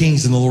King of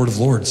Kings and the Lord of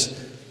Lords.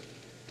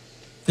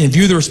 In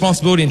view of the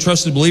responsibility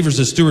entrusted to believers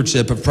as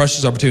stewardship of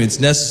precious opportunity, it's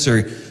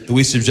necessary that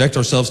we subject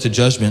ourselves to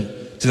judgment,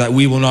 so that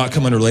we will not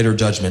come under later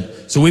judgment.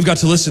 So we've got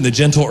to listen to the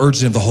gentle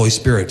urging of the Holy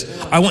Spirit.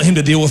 I want him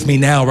to deal with me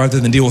now rather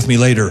than deal with me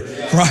later,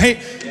 right?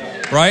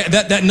 Right?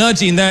 That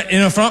nudging,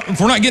 if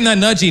we're not getting that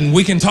nudging,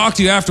 we can talk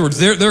to you afterwards.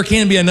 There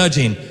can be a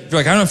nudging. If you're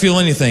like, I don't feel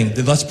anything,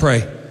 then let's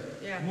pray.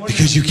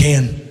 Because you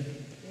can.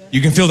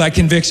 You can feel that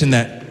conviction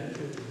that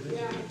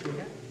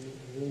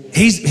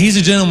he's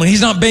a gentleman.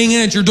 He's not banging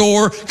at your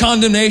door,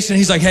 condemnation.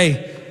 He's like,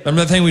 hey,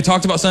 remember that thing we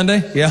talked about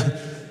Sunday? Yeah.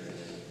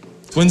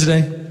 It's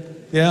Wednesday.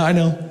 Yeah, I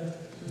know.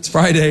 It's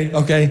Friday.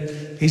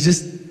 Okay.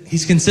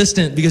 He's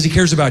consistent because he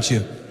cares about you.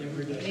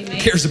 He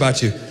cares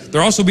about you.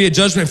 There'll also be a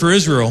judgment for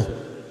Israel.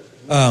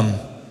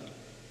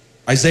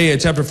 Isaiah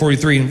chapter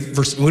 43,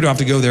 we don't have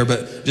to go there,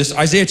 but just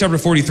Isaiah chapter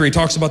 43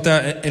 talks about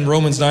that in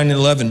Romans 9 and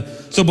 11.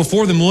 So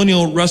before the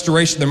millennial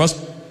restoration, there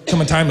must come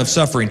a time of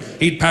suffering.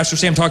 Pastor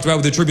Sam talked about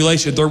with the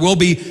tribulation, there will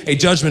be a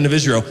judgment of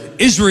Israel.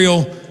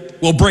 Israel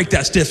will break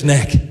that stiff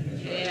neck.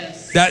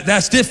 Yes.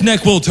 That stiff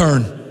neck will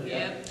turn.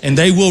 Yep. And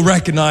they will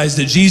recognize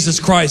that Jesus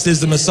Christ is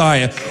the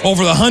Messiah.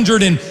 Over the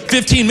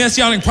 115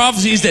 messianic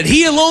prophecies that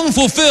he alone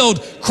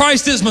fulfilled,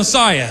 Christ is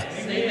Messiah.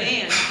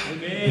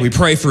 Amen. We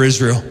pray for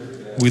Israel.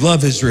 We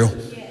love Israel.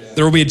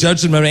 There will be a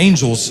judgment of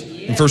angels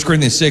in 1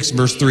 Corinthians 6,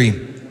 verse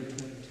 3.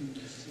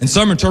 And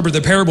some interpret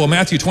the parable of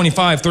Matthew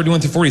 25,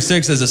 31 through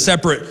 46 as a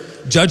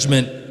separate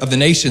judgment of the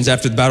nations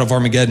after the battle of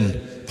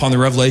Armageddon upon the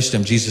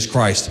revelation of Jesus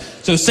Christ.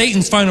 So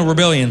Satan's final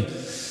rebellion.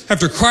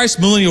 After Christ's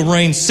millennial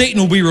reign, Satan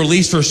will be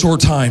released for a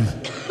short time.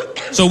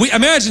 So we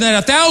imagine that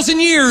 1,000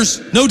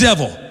 years, no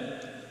devil.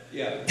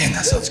 Man,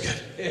 that sounds good.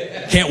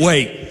 Can't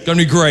wait. Gonna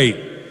be great.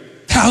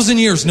 1,000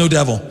 years, no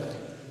devil.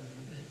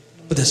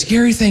 But the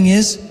scary thing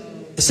is,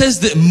 it says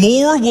that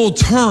more will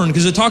turn,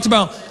 because it talks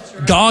about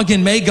Gog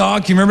and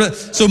Magog. Can you remember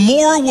that? So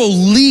more will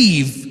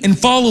leave and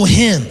follow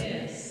him.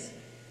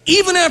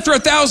 Even after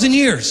 1,000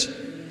 years.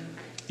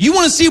 You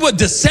want to see what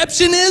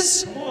deception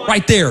is?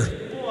 Right there.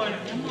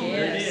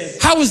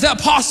 How is that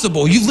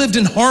possible? You've lived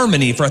in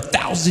harmony for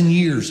 1,000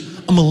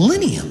 years. A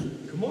millennium.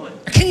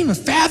 I can't even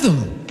fathom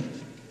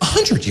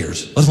 100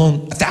 years, let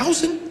alone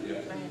 1,000.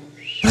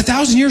 But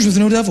 1,000 years with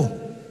no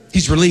devil.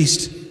 He's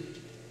released.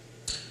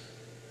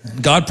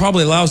 God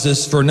probably allows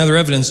this for another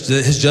evidence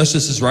that his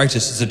justice is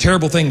righteous. It's a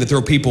terrible thing to throw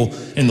people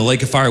in the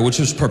lake of fire, which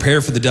was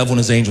prepared for the devil and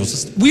his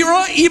angels. We were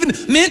not even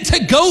meant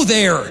to go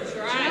there.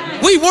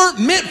 We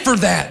weren't meant for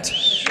that.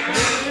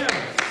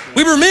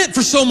 We were meant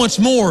for so much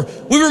more.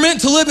 We were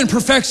meant to live in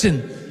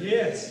perfection.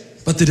 Yes.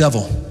 But the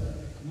devil.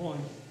 Come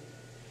on.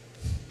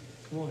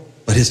 Come on.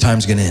 But his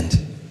time's going to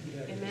end.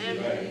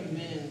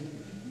 Amen.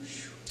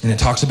 And it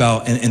talks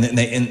about,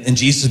 and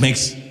Jesus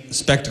makes a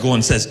spectacle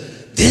and says,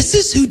 this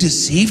is who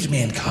deceived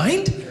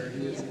mankind?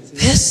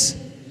 This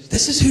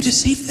is who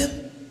deceived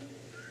them?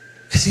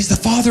 Because he's the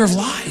father of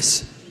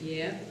lies.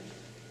 Yeah.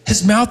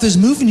 His mouth is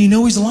moving, you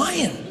know he's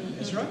lying.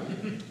 That's right.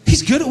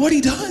 He's good at what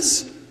he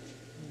does.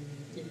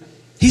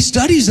 He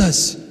studies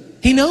us.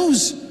 He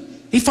knows.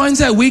 He finds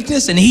that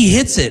weakness and he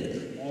hits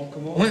it. Oh,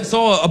 come went and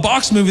saw a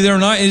box movie the other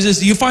night, and it's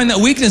just, you find that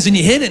weakness and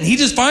you hit it, and he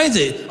just finds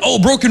it. Oh,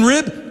 broken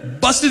rib,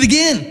 busted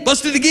again,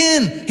 busted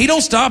again. He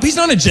don't stop. He's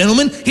not a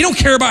gentleman. He don't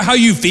care about how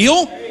you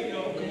feel. There you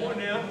go. Come on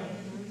now.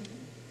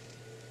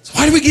 So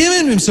why do we give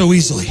in to him so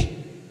easily?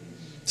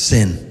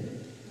 Sin.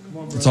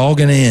 It's all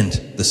going to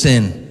end. The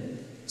sin.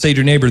 Say to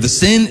your neighbor, the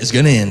sin is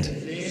going to end.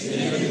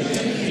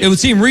 It would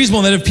seem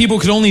reasonable that if people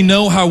could only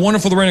know how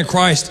wonderful the reign of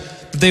Christ,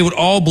 that they would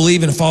all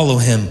believe and follow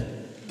him.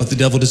 But the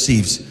devil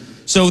deceives.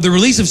 So the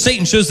release of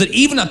Satan shows that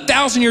even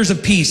 1,000 years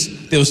of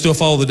peace, they will still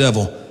follow the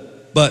devil.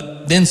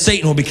 But then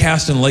Satan will be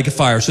cast in the lake of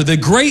fire. So the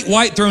great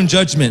white throne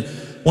judgment,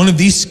 one of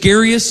the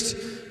scariest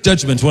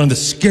judgments, one of the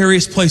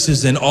scariest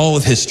places in all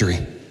of history,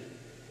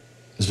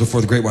 is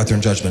before the great white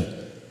throne judgment.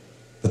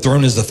 The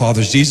throne is the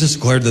Father's. Jesus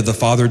declared that the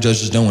Father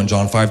judges no one,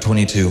 John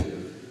 5:22.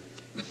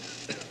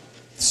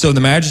 So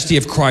the majesty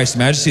of Christ, the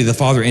majesty of the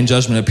Father in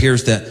judgment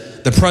appears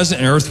that the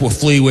present and earth will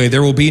flee away.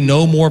 There will be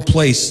no more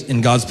place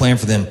in God's plan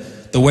for them.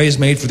 The way is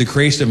made for the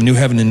creation of a new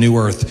heaven and new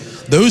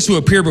earth. Those who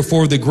appear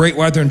before the great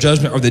white throne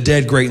judgment are the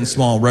dead, great and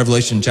small.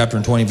 Revelation chapter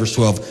 20, verse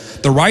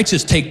 12. The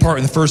righteous take part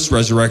in the first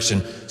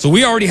resurrection. So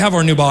we already have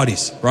our new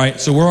bodies,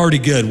 right? So we're already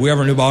good. We have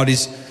our new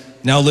bodies,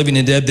 now living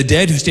and dead. The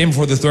dead who stand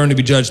before the throne to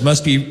be judged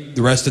must be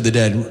the rest of the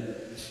dead.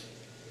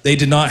 They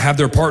did not have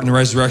their part in the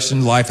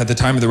resurrection life at the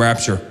time of the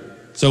rapture.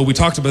 So we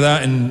talked about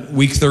that in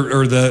week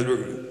or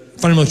the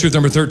fundamental truth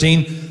number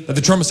 13, that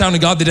the trumpet sound of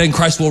God, the dead in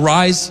Christ will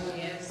rise,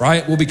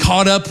 right? We'll be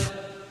caught up,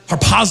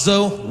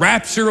 harpazo,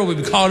 rapture, we'll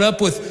be caught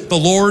up with the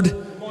Lord.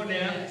 Come on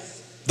now.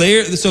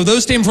 So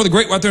those stand before the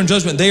great white throne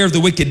judgment, they are the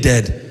wicked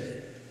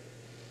dead.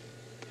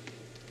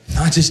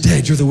 Not just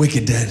dead, you're the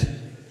wicked dead.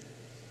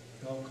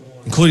 Oh, come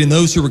on. Including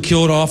those who were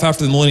killed off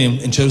after the millennium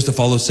and chose to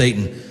follow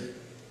Satan.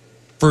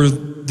 For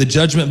the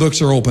judgment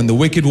books are open. The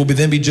wicked will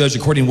then be judged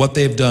according to what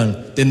they have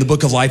done. Then the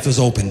book of life is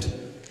opened.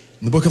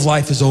 And the book of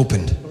life is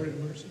opened. Lord have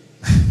mercy.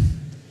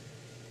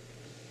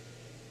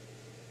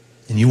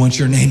 And you want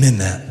your name in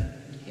that.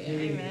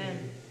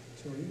 Amen.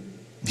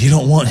 You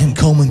don't want him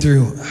combing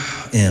through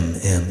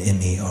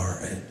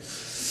M-M-M-E-R.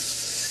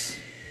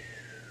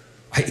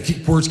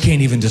 Words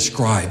can't even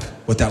describe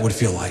what that would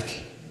feel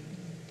like.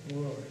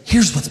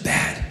 Here's what's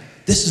bad.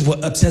 This is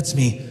what upsets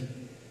me.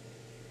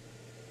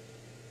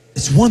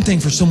 It's one thing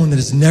for someone that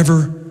has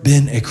never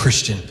been a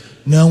Christian,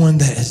 no one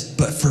that is,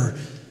 but for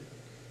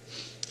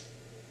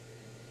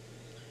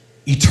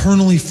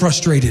eternally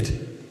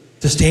frustrated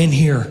to stand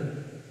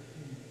here.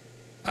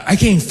 I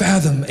can't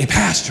fathom a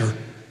pastor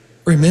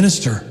or a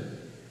minister,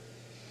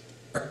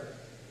 or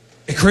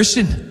a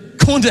Christian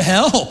going to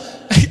hell.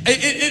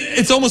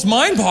 It's almost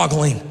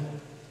mind-boggling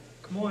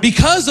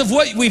because of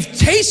what we've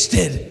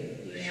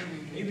tasted.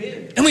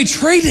 Amen. And we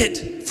trade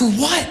it for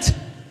what?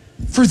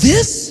 For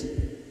this?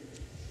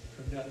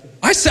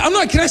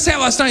 Can I say it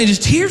last night in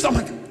just tears? I'm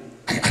like,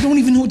 I don't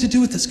even know what to do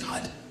with this,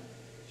 God.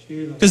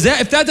 Because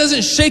if that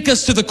doesn't shake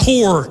us to the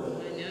core,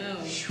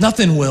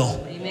 nothing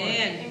will.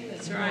 Amen.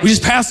 That's right. We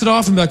just pass it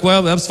off and be like,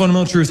 well, that's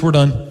fundamental truth. We're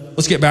done.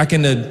 Let's get back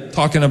into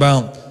talking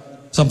about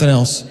something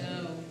else.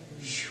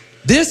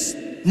 This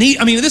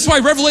is why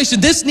Revelation,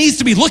 this needs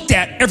to be looked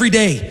at every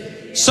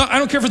day. So, I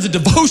don't care if it's a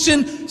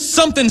devotion,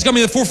 something's got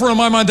me at the forefront of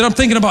my mind that I'm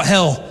thinking about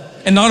hell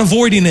and not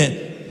avoiding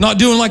it. Not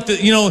doing like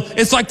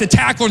it's like the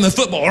tackler in the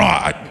football. Oh,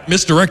 I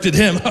misdirected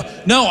him.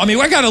 No,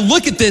 I got to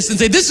look at this and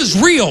say, this is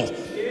real.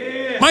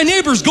 Yeah. My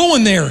neighbor's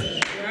going there.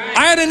 Right.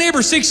 I had a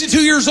neighbor,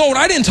 62 years old.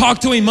 I didn't talk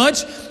to him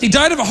much. He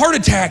died of a heart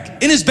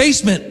attack in his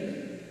basement.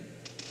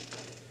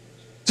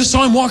 Just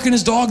saw him walking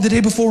his dog the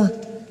day before.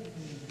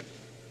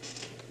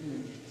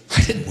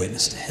 I didn't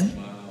witness to him.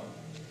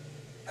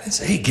 I didn't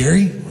say, hey,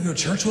 Gary, want to go to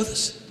church with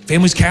us?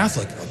 Family's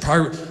Catholic.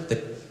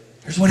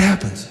 Here's what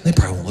happens. They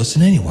probably won't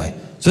listen anyway.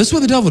 So this is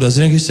what the devil does.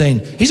 He's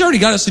saying, he's already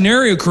got a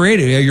scenario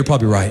created. Yeah, you're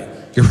probably right.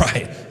 You're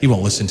right. He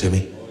won't listen to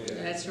me.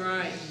 That's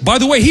right. By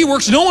the way he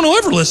works, no one will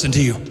ever listen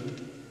to you.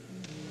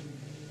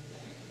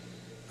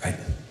 Right?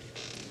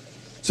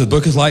 So the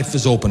book of life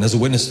is open as a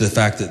witness to the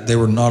fact that they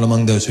were not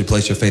among those who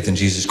placed their faith in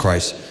Jesus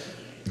Christ.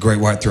 The great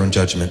white throne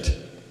judgment.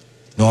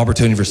 No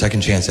opportunity for a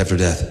second chance after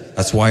death.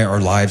 That's why our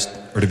lives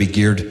are to be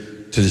geared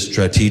to the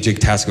strategic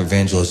task of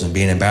evangelism,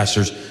 being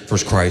ambassadors for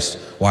Christ.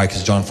 Why?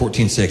 Because John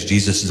 14:6,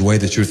 Jesus is the way,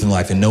 the truth, and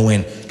life, and no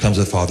one comes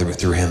to the Father but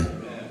through him.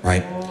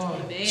 Right?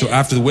 Amen. So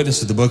after the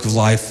witness of the book of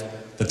life,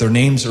 that their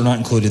names are not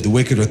included, the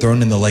wicked are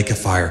thrown in the lake of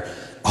fire.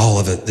 All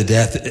of it, the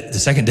death, the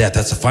second death,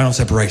 that's the final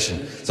separation.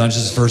 It's not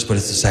just the first, but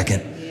it's the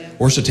second. Yeah.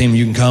 Worship team,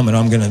 you can come, and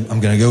I'm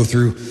gonna go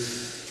through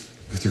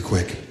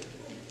quick.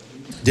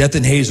 Death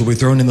and Hades will be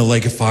thrown in the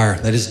lake of fire.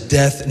 That is,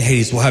 death and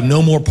Hades will have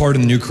no more part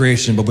in the new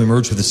creation, but we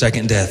merge with the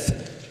second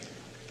death.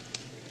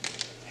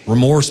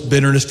 Remorse,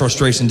 bitterness,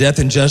 frustration, death,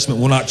 and judgment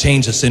will not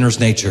change a sinner's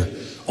nature.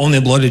 Only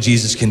the blood of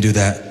Jesus can do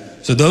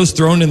that. So those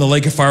thrown in the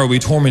lake of fire will be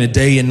tormented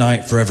day and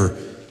night forever.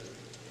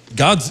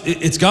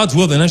 It's God's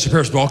will that none should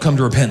perish, but all come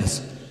to repentance.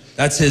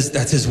 That's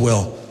his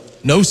will.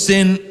 No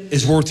sin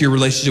is worth your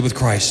relationship with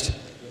Christ.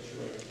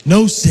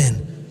 No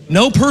sin.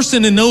 No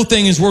person and no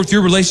thing is worth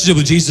your relationship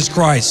with Jesus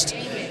Christ.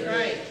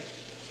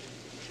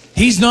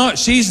 He's not,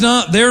 she's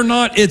not, they're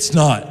not, it's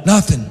not.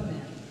 Nothing.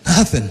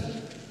 Nothing.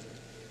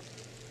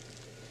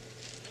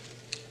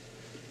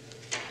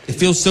 It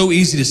feels so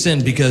easy to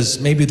sin because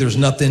maybe there's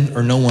nothing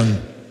or no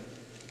one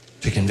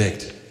to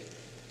convict.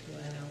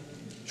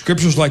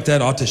 Scriptures like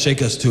that ought to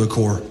shake us to a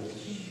core.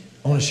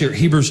 I want to share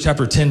Hebrews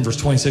chapter 10, verse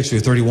 26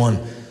 through 31.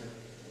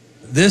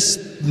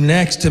 This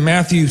next to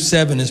Matthew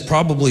 7 is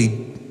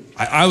probably,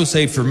 I would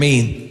say for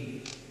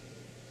me,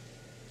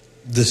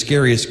 the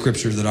scariest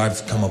scripture that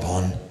I've come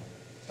upon.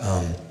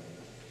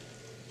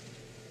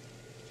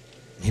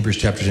 Hebrews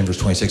chapter 10, verse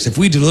 26. If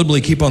we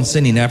deliberately keep on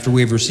sinning after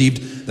we have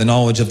received the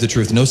knowledge of the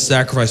truth, no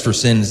sacrifice for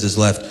sins is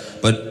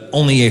left, but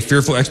only a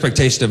fearful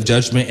expectation of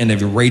judgment and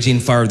of a raging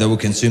fire that will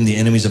consume the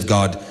enemies of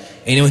God.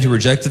 Anyone who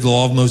rejected the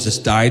law of Moses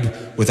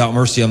died without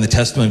mercy on the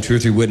testimony of 2 or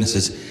 3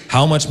 witnesses.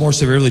 How much more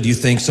severely do you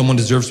think someone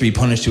deserves to be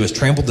punished who has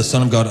trampled the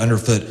Son of God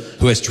underfoot,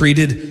 who has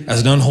treated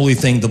as an unholy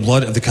thing the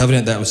blood of the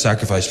covenant that was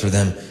sacrificed for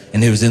them,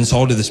 and who has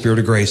insulted the Spirit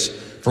of grace?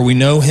 For we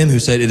know him who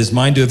said, it is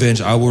mine to avenge,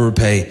 I will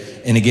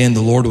repay. And again,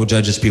 the Lord will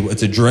judge his people.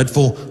 It's a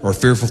dreadful or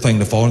fearful thing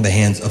to fall into the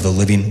hands of the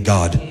living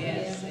God.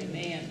 Yes,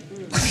 amen.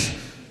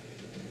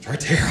 Right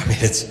there. I mean,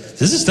 this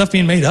is stuff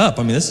being made up.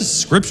 I mean, this is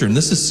scripture and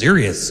this is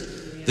serious.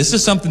 This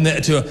is something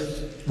that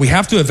we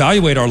have to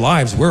evaluate our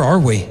lives. Where are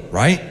we,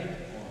 right?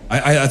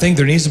 I think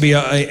there needs to be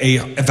a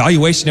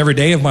evaluation every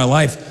day of my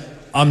life.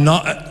 I'm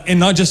not, and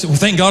not just, well,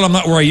 thank God I'm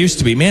not where I used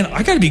to be. Man,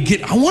 I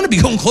want to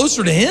be going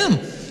closer to him,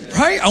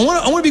 right? I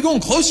want to be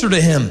going closer to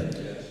him.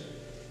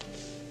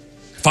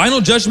 Final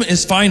judgment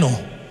is final.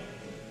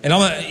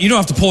 And you don't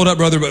have to pull it up,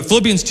 brother, but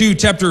Philippians 2,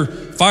 chapter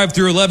 5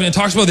 through 11, it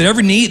talks about that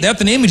every knee, that at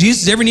the name of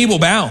Jesus, every knee will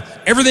bow.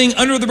 Everything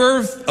under the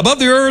earth, above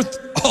the earth,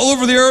 all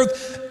over the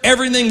earth,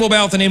 everything will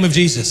bow at the name of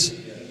Jesus,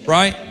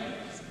 right?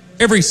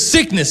 Every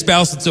sickness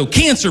bows, so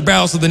cancer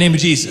bows to the name of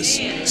Jesus.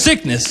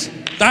 Sickness,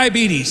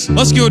 diabetes,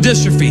 muscular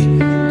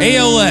dystrophy,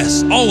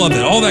 ALS, all of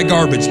it, all that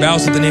garbage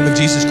bows at the name of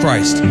Jesus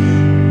Christ.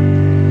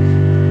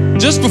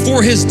 Just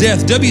before his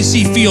death,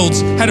 W.C.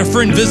 Fields had a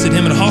friend visit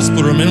him in a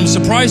hospital room and was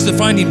surprised to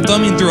find him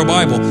thumbing through a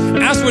Bible.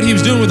 Asked what he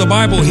was doing with the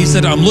Bible, he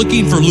said, I'm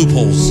looking for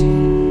loopholes.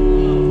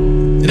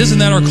 It isn't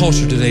that our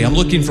culture today. I'm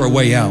looking for a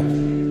way out.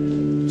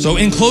 So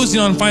in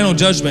closing on final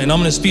judgment, and I'm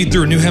going to speed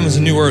through New Heavens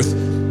and New Earth,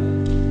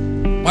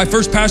 my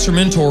first pastor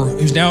mentor,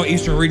 who's now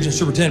Eastern Region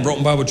Superintendent,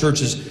 Broughton Bible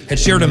Churches, had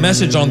shared a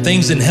message on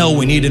things in hell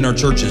we need in our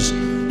churches.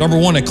 Number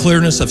one, a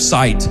clearness of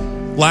sight.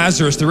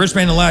 Lazarus, the rich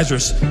man and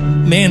Lazarus,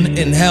 man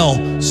in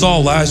hell saw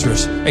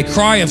Lazarus. A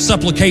cry of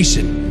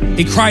supplication.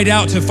 He cried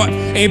out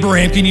to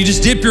Abraham, can you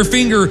just dip your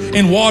finger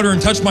in water and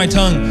touch my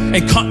tongue?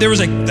 There was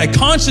a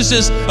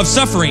consciousness of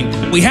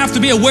suffering. We have to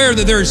be aware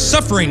that there is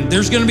suffering.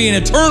 There's going to be an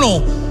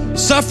eternal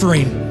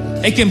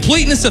suffering. A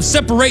completeness of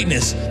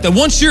separateness. That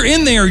once you're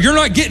in there, you're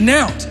not getting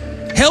out.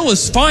 Hell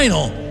is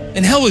final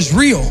and hell is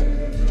real.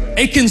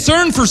 A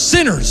concern for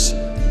sinners.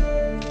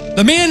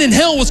 The man in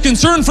hell was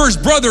concerned for his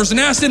brothers and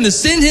asked them to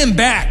send him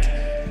back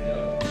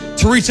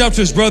to reach out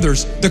to his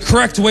brothers, the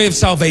correct way of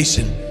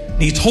salvation.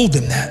 And he told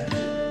them that.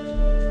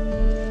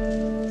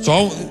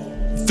 So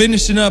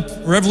finishing up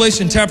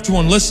Revelation chapter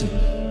 1, listen,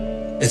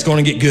 it's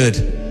going to get good.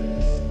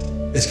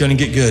 It's going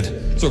to get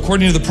good. So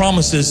according to the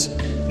promises,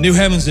 new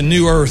heavens and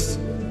new earth,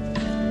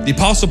 the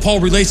Apostle Paul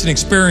relates an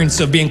experience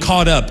of being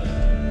caught up.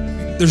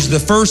 There's the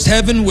first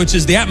heaven, which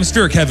is the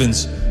atmospheric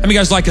heavens. How many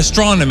guys like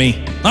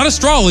astronomy? Not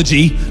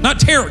astrology, not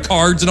tarot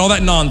cards and all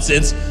that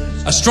nonsense.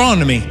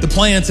 Astronomy, the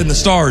planets and the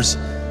stars.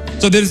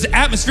 So there's the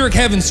atmospheric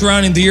heavens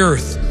surrounding the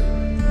earth.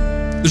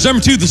 There's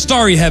number 2, the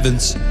starry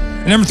heavens.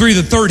 And number 3,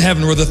 the third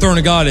heaven where the throne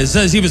of God is. It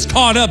says he was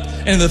caught up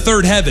in the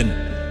third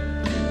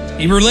heaven.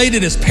 He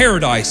related as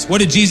paradise. What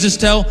did Jesus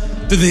tell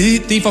to the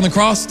thief on the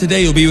cross?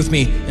 Today you'll be with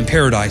me in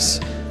paradise.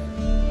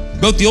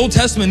 Both the Old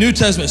Testament and New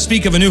Testament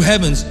speak of a new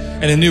heavens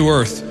and a new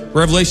earth.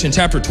 Revelation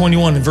chapter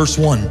 21 and verse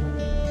 1.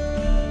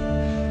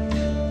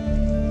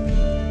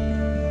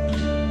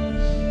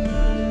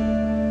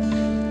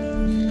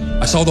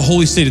 I saw the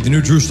holy city, the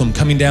New Jerusalem,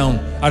 coming down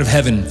out of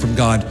heaven from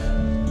God,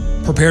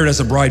 prepared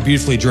as a bride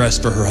beautifully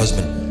dressed for her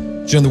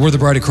husband. Do you know that we're the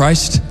bride of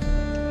Christ?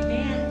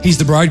 Amen. He's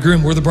the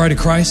bridegroom, we're the bride of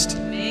Christ.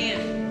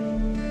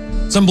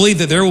 Amen. Some believe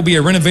that there will be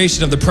a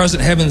renovation of the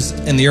present heavens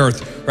and the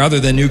earth rather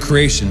than new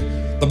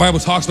creation. The Bible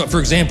talks about, for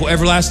example,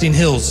 everlasting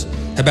hills,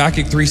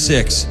 Habakkuk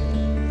 3:6.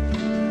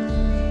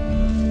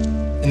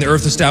 And the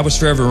earth established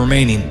forever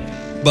remaining.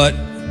 But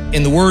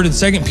in the word in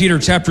 2 Peter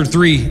chapter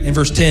 3 and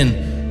verse 10,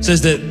 it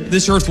says that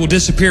this earth will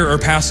disappear or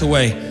pass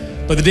away.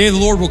 But the day of the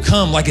Lord will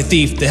come like a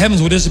thief. The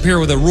heavens will disappear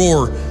with a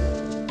roar.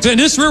 So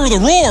disappear with a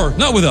roar,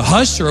 not with a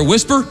hush or a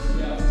whisper,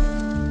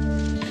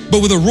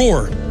 but with a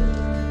roar.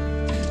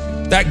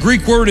 That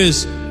Greek word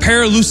is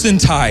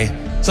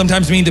paralucentai.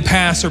 Sometimes mean to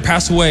pass or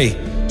pass away,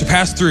 to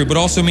pass through, but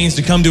also means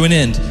to come to an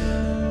end.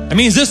 It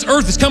means this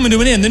earth is coming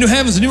to an end. The new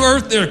heavens, the new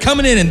earth, they're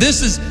coming in, and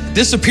this is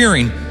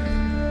disappearing.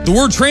 The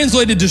word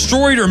translated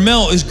destroyed or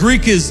melt is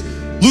Greek is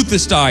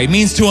luthistai. It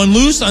means to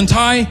unloose,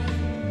 untie,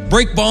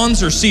 break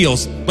bonds or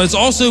seals. But it's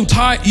also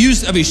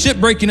used of a ship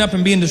breaking up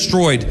and being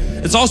destroyed.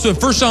 It's also in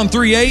 1 John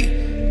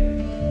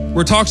 3:8,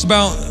 where it talks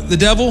about the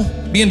devil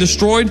being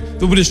destroyed,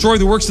 that will destroy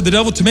the works of the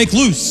devil to make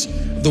loose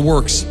the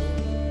works.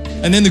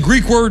 And then the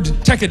Greek word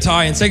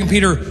teketai in 2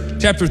 Peter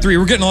chapter 3.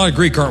 We're getting a lot of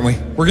Greek, aren't we?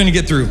 We're going to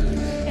get through.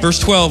 Verse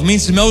 12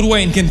 means to melt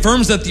away and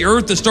confirms that the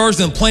earth, the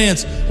stars, and the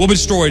planets will be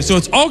destroyed. So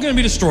it's all going to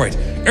be destroyed.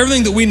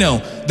 Everything that we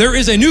know. There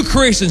is a new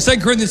creation. 2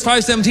 Corinthians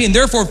 5:17.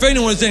 Therefore, if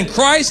anyone is in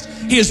Christ,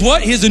 he is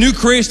what? He is a new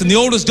creation. The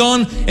old is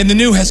gone and the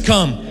new has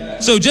come.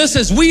 So just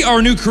as we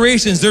are new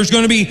creations, there's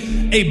going to be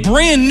a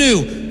brand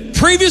new,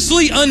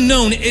 previously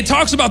unknown. It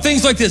talks about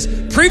things like this.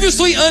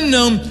 Previously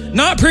unknown,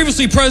 not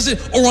previously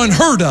present or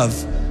unheard of.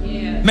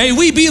 Yeah. May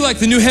we be like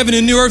the new heaven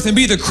and new earth and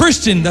be the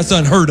Christian that's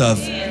unheard of.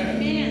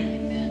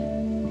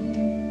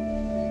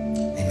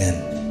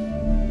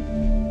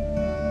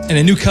 And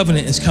a new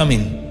covenant is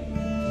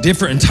coming,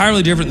 different,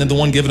 entirely different than the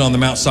one given on the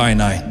Mount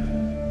Sinai. It's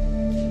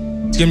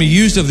going to be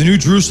used of the New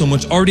Jerusalem,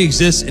 which already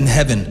exists in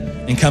heaven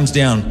and comes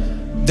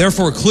down.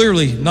 Therefore,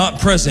 clearly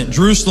not present,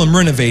 Jerusalem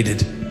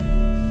renovated.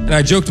 And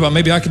I joked about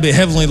maybe I could be a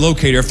heavenly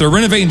locator. If they're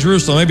renovating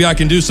Jerusalem, maybe I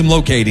can do some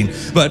locating.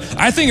 But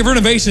I think of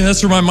renovation,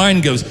 that's where my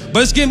mind goes.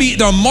 But it's going to be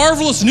a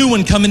marvelous new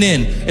one coming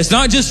in. It's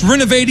not just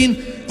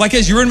renovating, like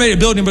as you renovate a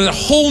building, but a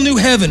whole new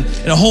heaven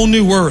and a whole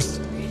new earth.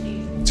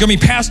 It's going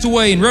to be passed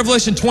away. In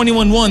Revelation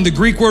 21:1, the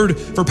Greek word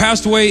for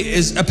passed away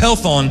is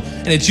apelthon,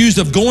 and it's used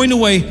of going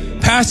away,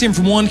 passing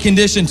from one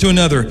condition to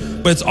another.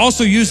 But it's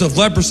also used of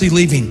leprosy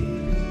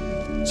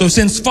leaving. So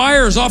since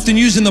fire is often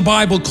used in the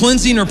Bible,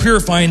 cleansing or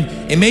purifying,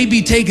 it may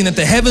be taken that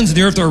the heavens and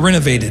the earth are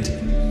renovated.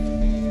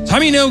 So how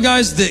many know,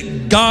 guys,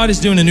 that God is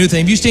doing a new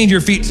thing? If you stand to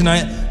your feet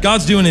tonight,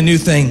 God's doing a new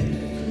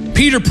thing.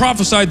 Peter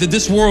prophesied that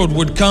this world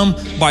would come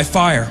by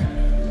fire.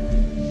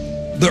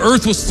 The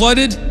earth was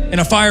flooded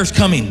and a fire's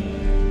coming.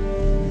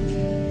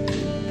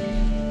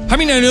 How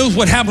many knows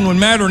what happened when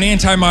matter and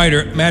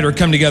antimatter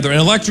come together? An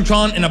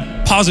electron and a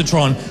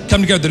positron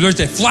come together. There's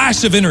a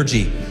flash of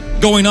energy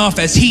going off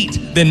as heat,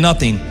 then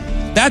nothing.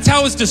 That's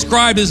how it's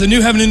described as a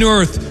new heaven and new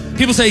earth.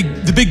 People say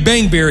the Big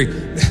Bang Theory.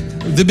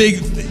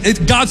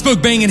 God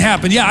spoke bang and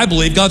happened. Yeah, I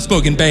believe God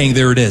spoke and bang,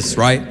 there it is,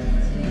 right?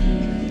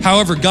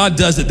 However, God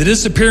does it. The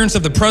disappearance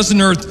of the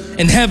present earth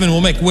and heaven will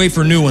make way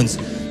for new ones.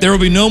 There will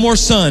be no more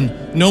sun,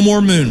 no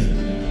more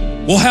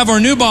moon. We'll have our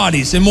new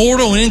bodies,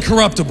 immortal and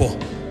incorruptible.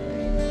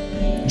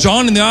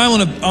 John on the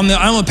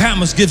island of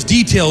Patmos gives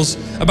details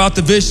about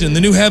the vision, the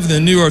new heaven, the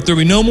new earth. There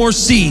will be no more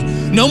sea,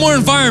 no more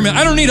environment.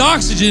 I don't need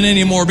oxygen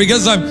anymore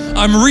because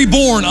I'm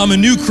reborn. I'm a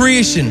new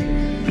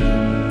creation.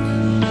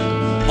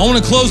 I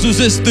want to close with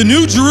this. The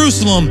New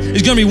Jerusalem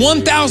is going to be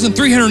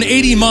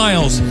 1,380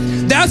 miles.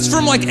 That's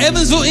from like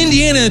Evansville,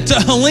 Indiana to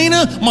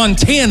Helena,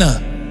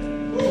 Montana.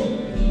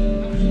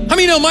 How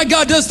many know my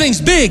God does things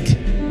big?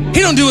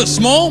 He don't do it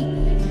small.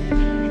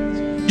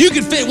 You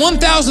could fit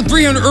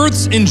 1,300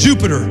 Earths in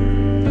Jupiter.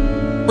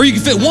 Or you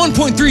can fit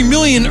 1.3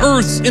 million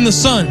Earths in the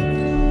sun.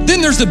 Then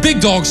there's the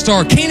big dog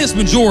star, Canis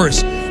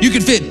Majoris. You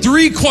can fit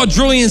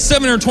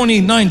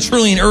 3,729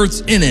 trillion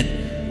Earths in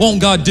it. Won't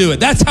God do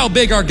it? That's how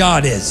big our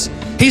God is.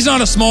 He's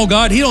not a small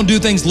God. He don't do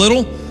things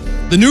little.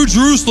 The New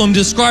Jerusalem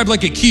described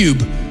like a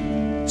cube.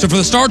 So for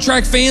the Star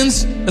Trek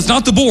fans, it's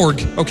not the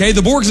Borg, okay?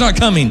 The Borg's not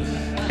coming.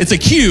 It's a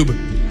cube.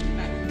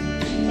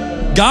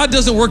 God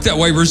doesn't work that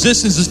way.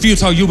 Resistance is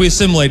futile. You'll be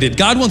assimilated.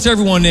 God wants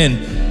everyone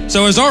in.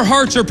 So as our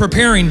hearts are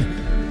preparing,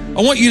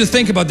 I want you to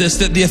think about this,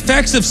 that the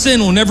effects of sin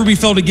will never be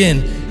felt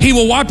again. He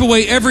will wipe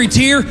away every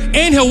tear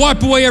and he'll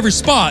wipe away every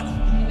spot.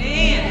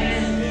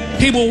 Amen.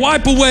 He will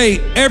wipe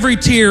away every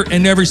tear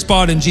and every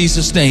spot in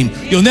Jesus' name.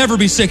 You'll never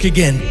be sick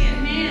again.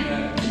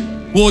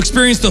 Amen. We'll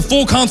experience the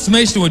full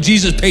consummation of what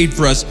Jesus paid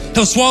for us.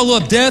 He'll swallow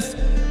up death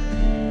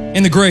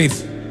and the grave.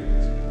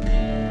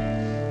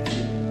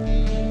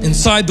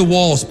 Inside the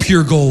walls,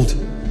 pure gold.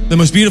 The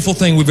most beautiful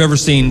thing we've ever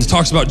seen. It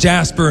talks about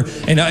jasper,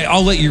 and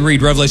I'll let you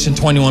read Revelation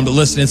 21, but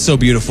listen, it's so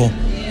beautiful,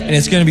 and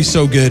it's going to be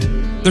so good.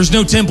 There's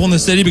no temple in the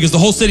city because the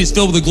whole city is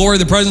filled with the glory of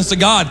the presence of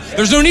God.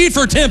 There's no need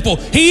for a temple.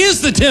 He is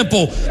the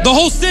temple. The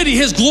whole city,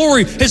 His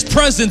glory, His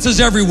presence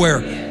is everywhere.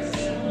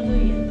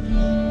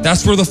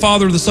 That's where the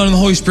Father, the Son, and the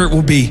Holy Spirit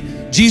will be.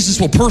 Jesus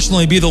will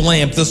personally be the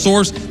lamp, the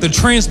source, the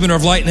transmitter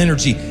of light and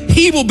energy.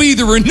 He will be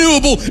the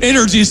renewable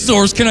energy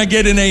source. Can I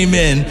get an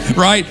amen?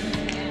 Right?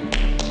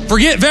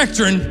 Forget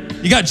Vectrin.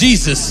 You got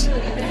Jesus.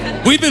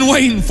 We've been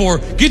waiting for.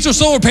 Get your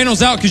solar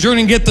panels out because you're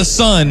going to get the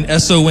sun,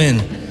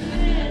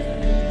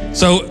 S-O-N.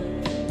 So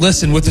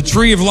listen, with the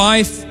tree of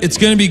life, it's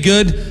going to be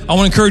good. I want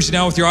to encourage you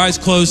now with your eyes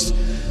closed.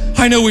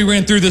 I know we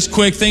ran through this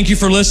quick. Thank you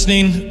for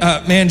listening.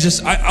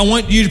 I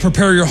want you to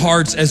prepare your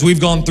hearts as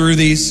we've gone through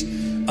these.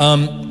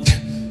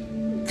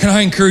 Can I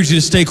encourage you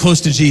to stay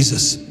close to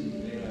Jesus?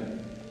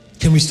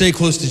 Can we stay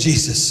close to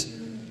Jesus?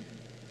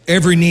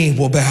 Every knee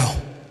will bow.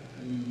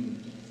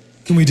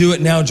 Can we do it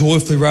now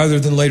joyfully rather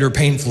than later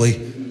painfully?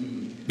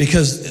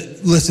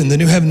 Because, listen, the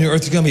new heaven and new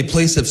earth is going to be a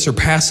place of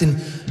surpassing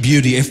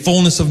beauty, a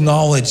fullness of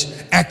knowledge,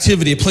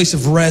 activity, a place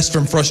of rest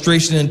from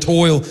frustration and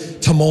toil,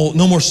 tumult,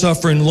 no more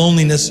suffering,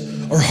 loneliness,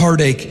 or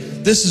heartache.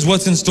 This is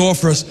what's in store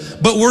for us.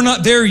 But we're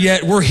not there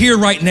yet. We're here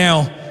right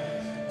now.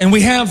 And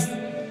we have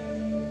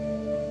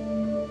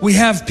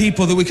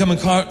people that we come in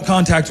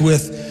contact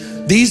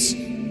with.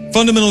 These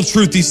fundamental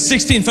truths, these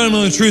 16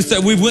 fundamental truths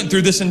that we've went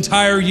through this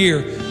entire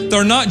year.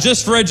 They're not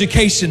just for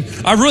education.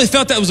 I really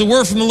felt that was a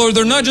word from the Lord.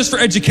 They're not just for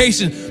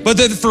education, but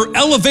they're for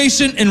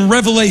elevation and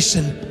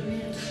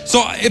revelation.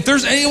 So if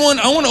there's anyone,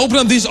 I want to open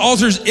up these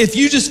altars. If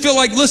you just feel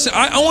like, listen,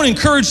 I want to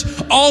encourage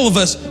all of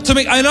us to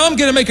make, and I'm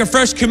going to make a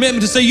fresh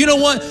commitment to say, you know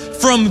what,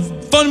 from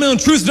fundamental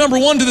truth number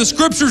 1 to the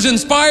scriptures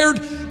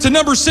inspired, to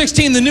number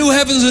 16, the new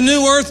heavens and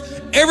new earth,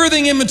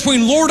 everything in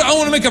between. Lord, I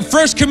want to make a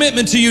fresh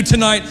commitment to you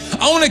tonight.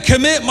 I want to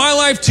commit my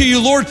life to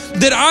you, Lord,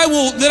 that I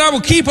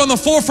will keep on the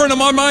forefront of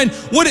my mind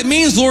what it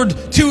means, Lord,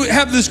 to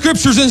have the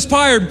scriptures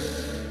inspired,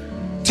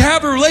 to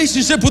have a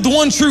relationship with the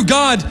one true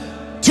God,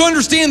 to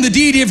understand the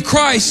deity of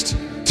Christ,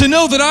 to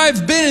know that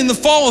I've been in the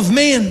fall of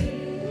man.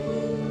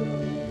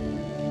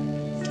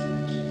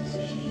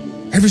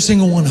 Every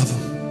single one of them.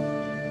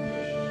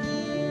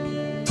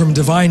 From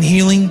divine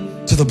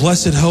healing to the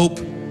blessed hope,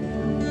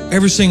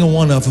 every single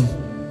one of them.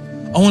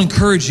 I want to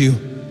encourage you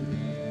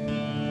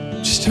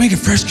just to make a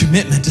fresh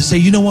commitment to say,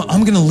 you know what,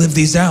 I'm going to live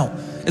these out.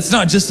 It's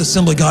not just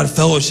Assembly God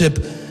fellowship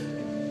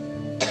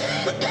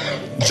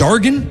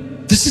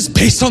jargon. This is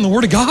based on the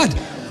Word of God.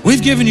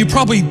 We've given you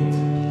probably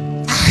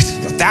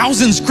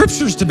 1,000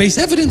 scriptures to base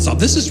evidence on.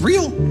 This is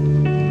real.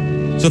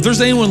 So if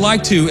there's anyone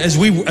like to, as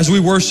we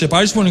worship,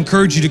 I just want to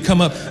encourage you to come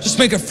up. Just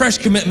make a fresh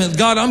commitment.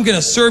 God, I'm going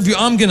to serve you.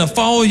 I'm going to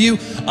follow you.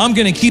 I'm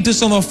going to keep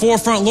this on the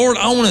forefront. Lord,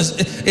 I want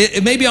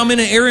to, maybe I'm in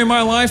an area of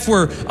my life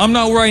where I'm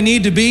not where I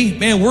need to be.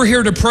 Man, we're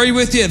here to pray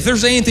with you. If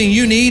there's anything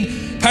you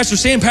need, Pastor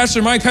Sam,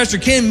 Pastor Mike, Pastor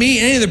Ken, me,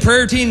 any of the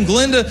prayer team,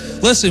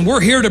 Glenda, listen, we're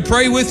here to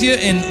pray with you.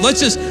 And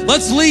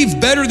let's leave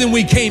better than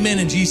we came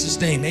in Jesus'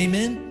 name.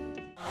 Amen.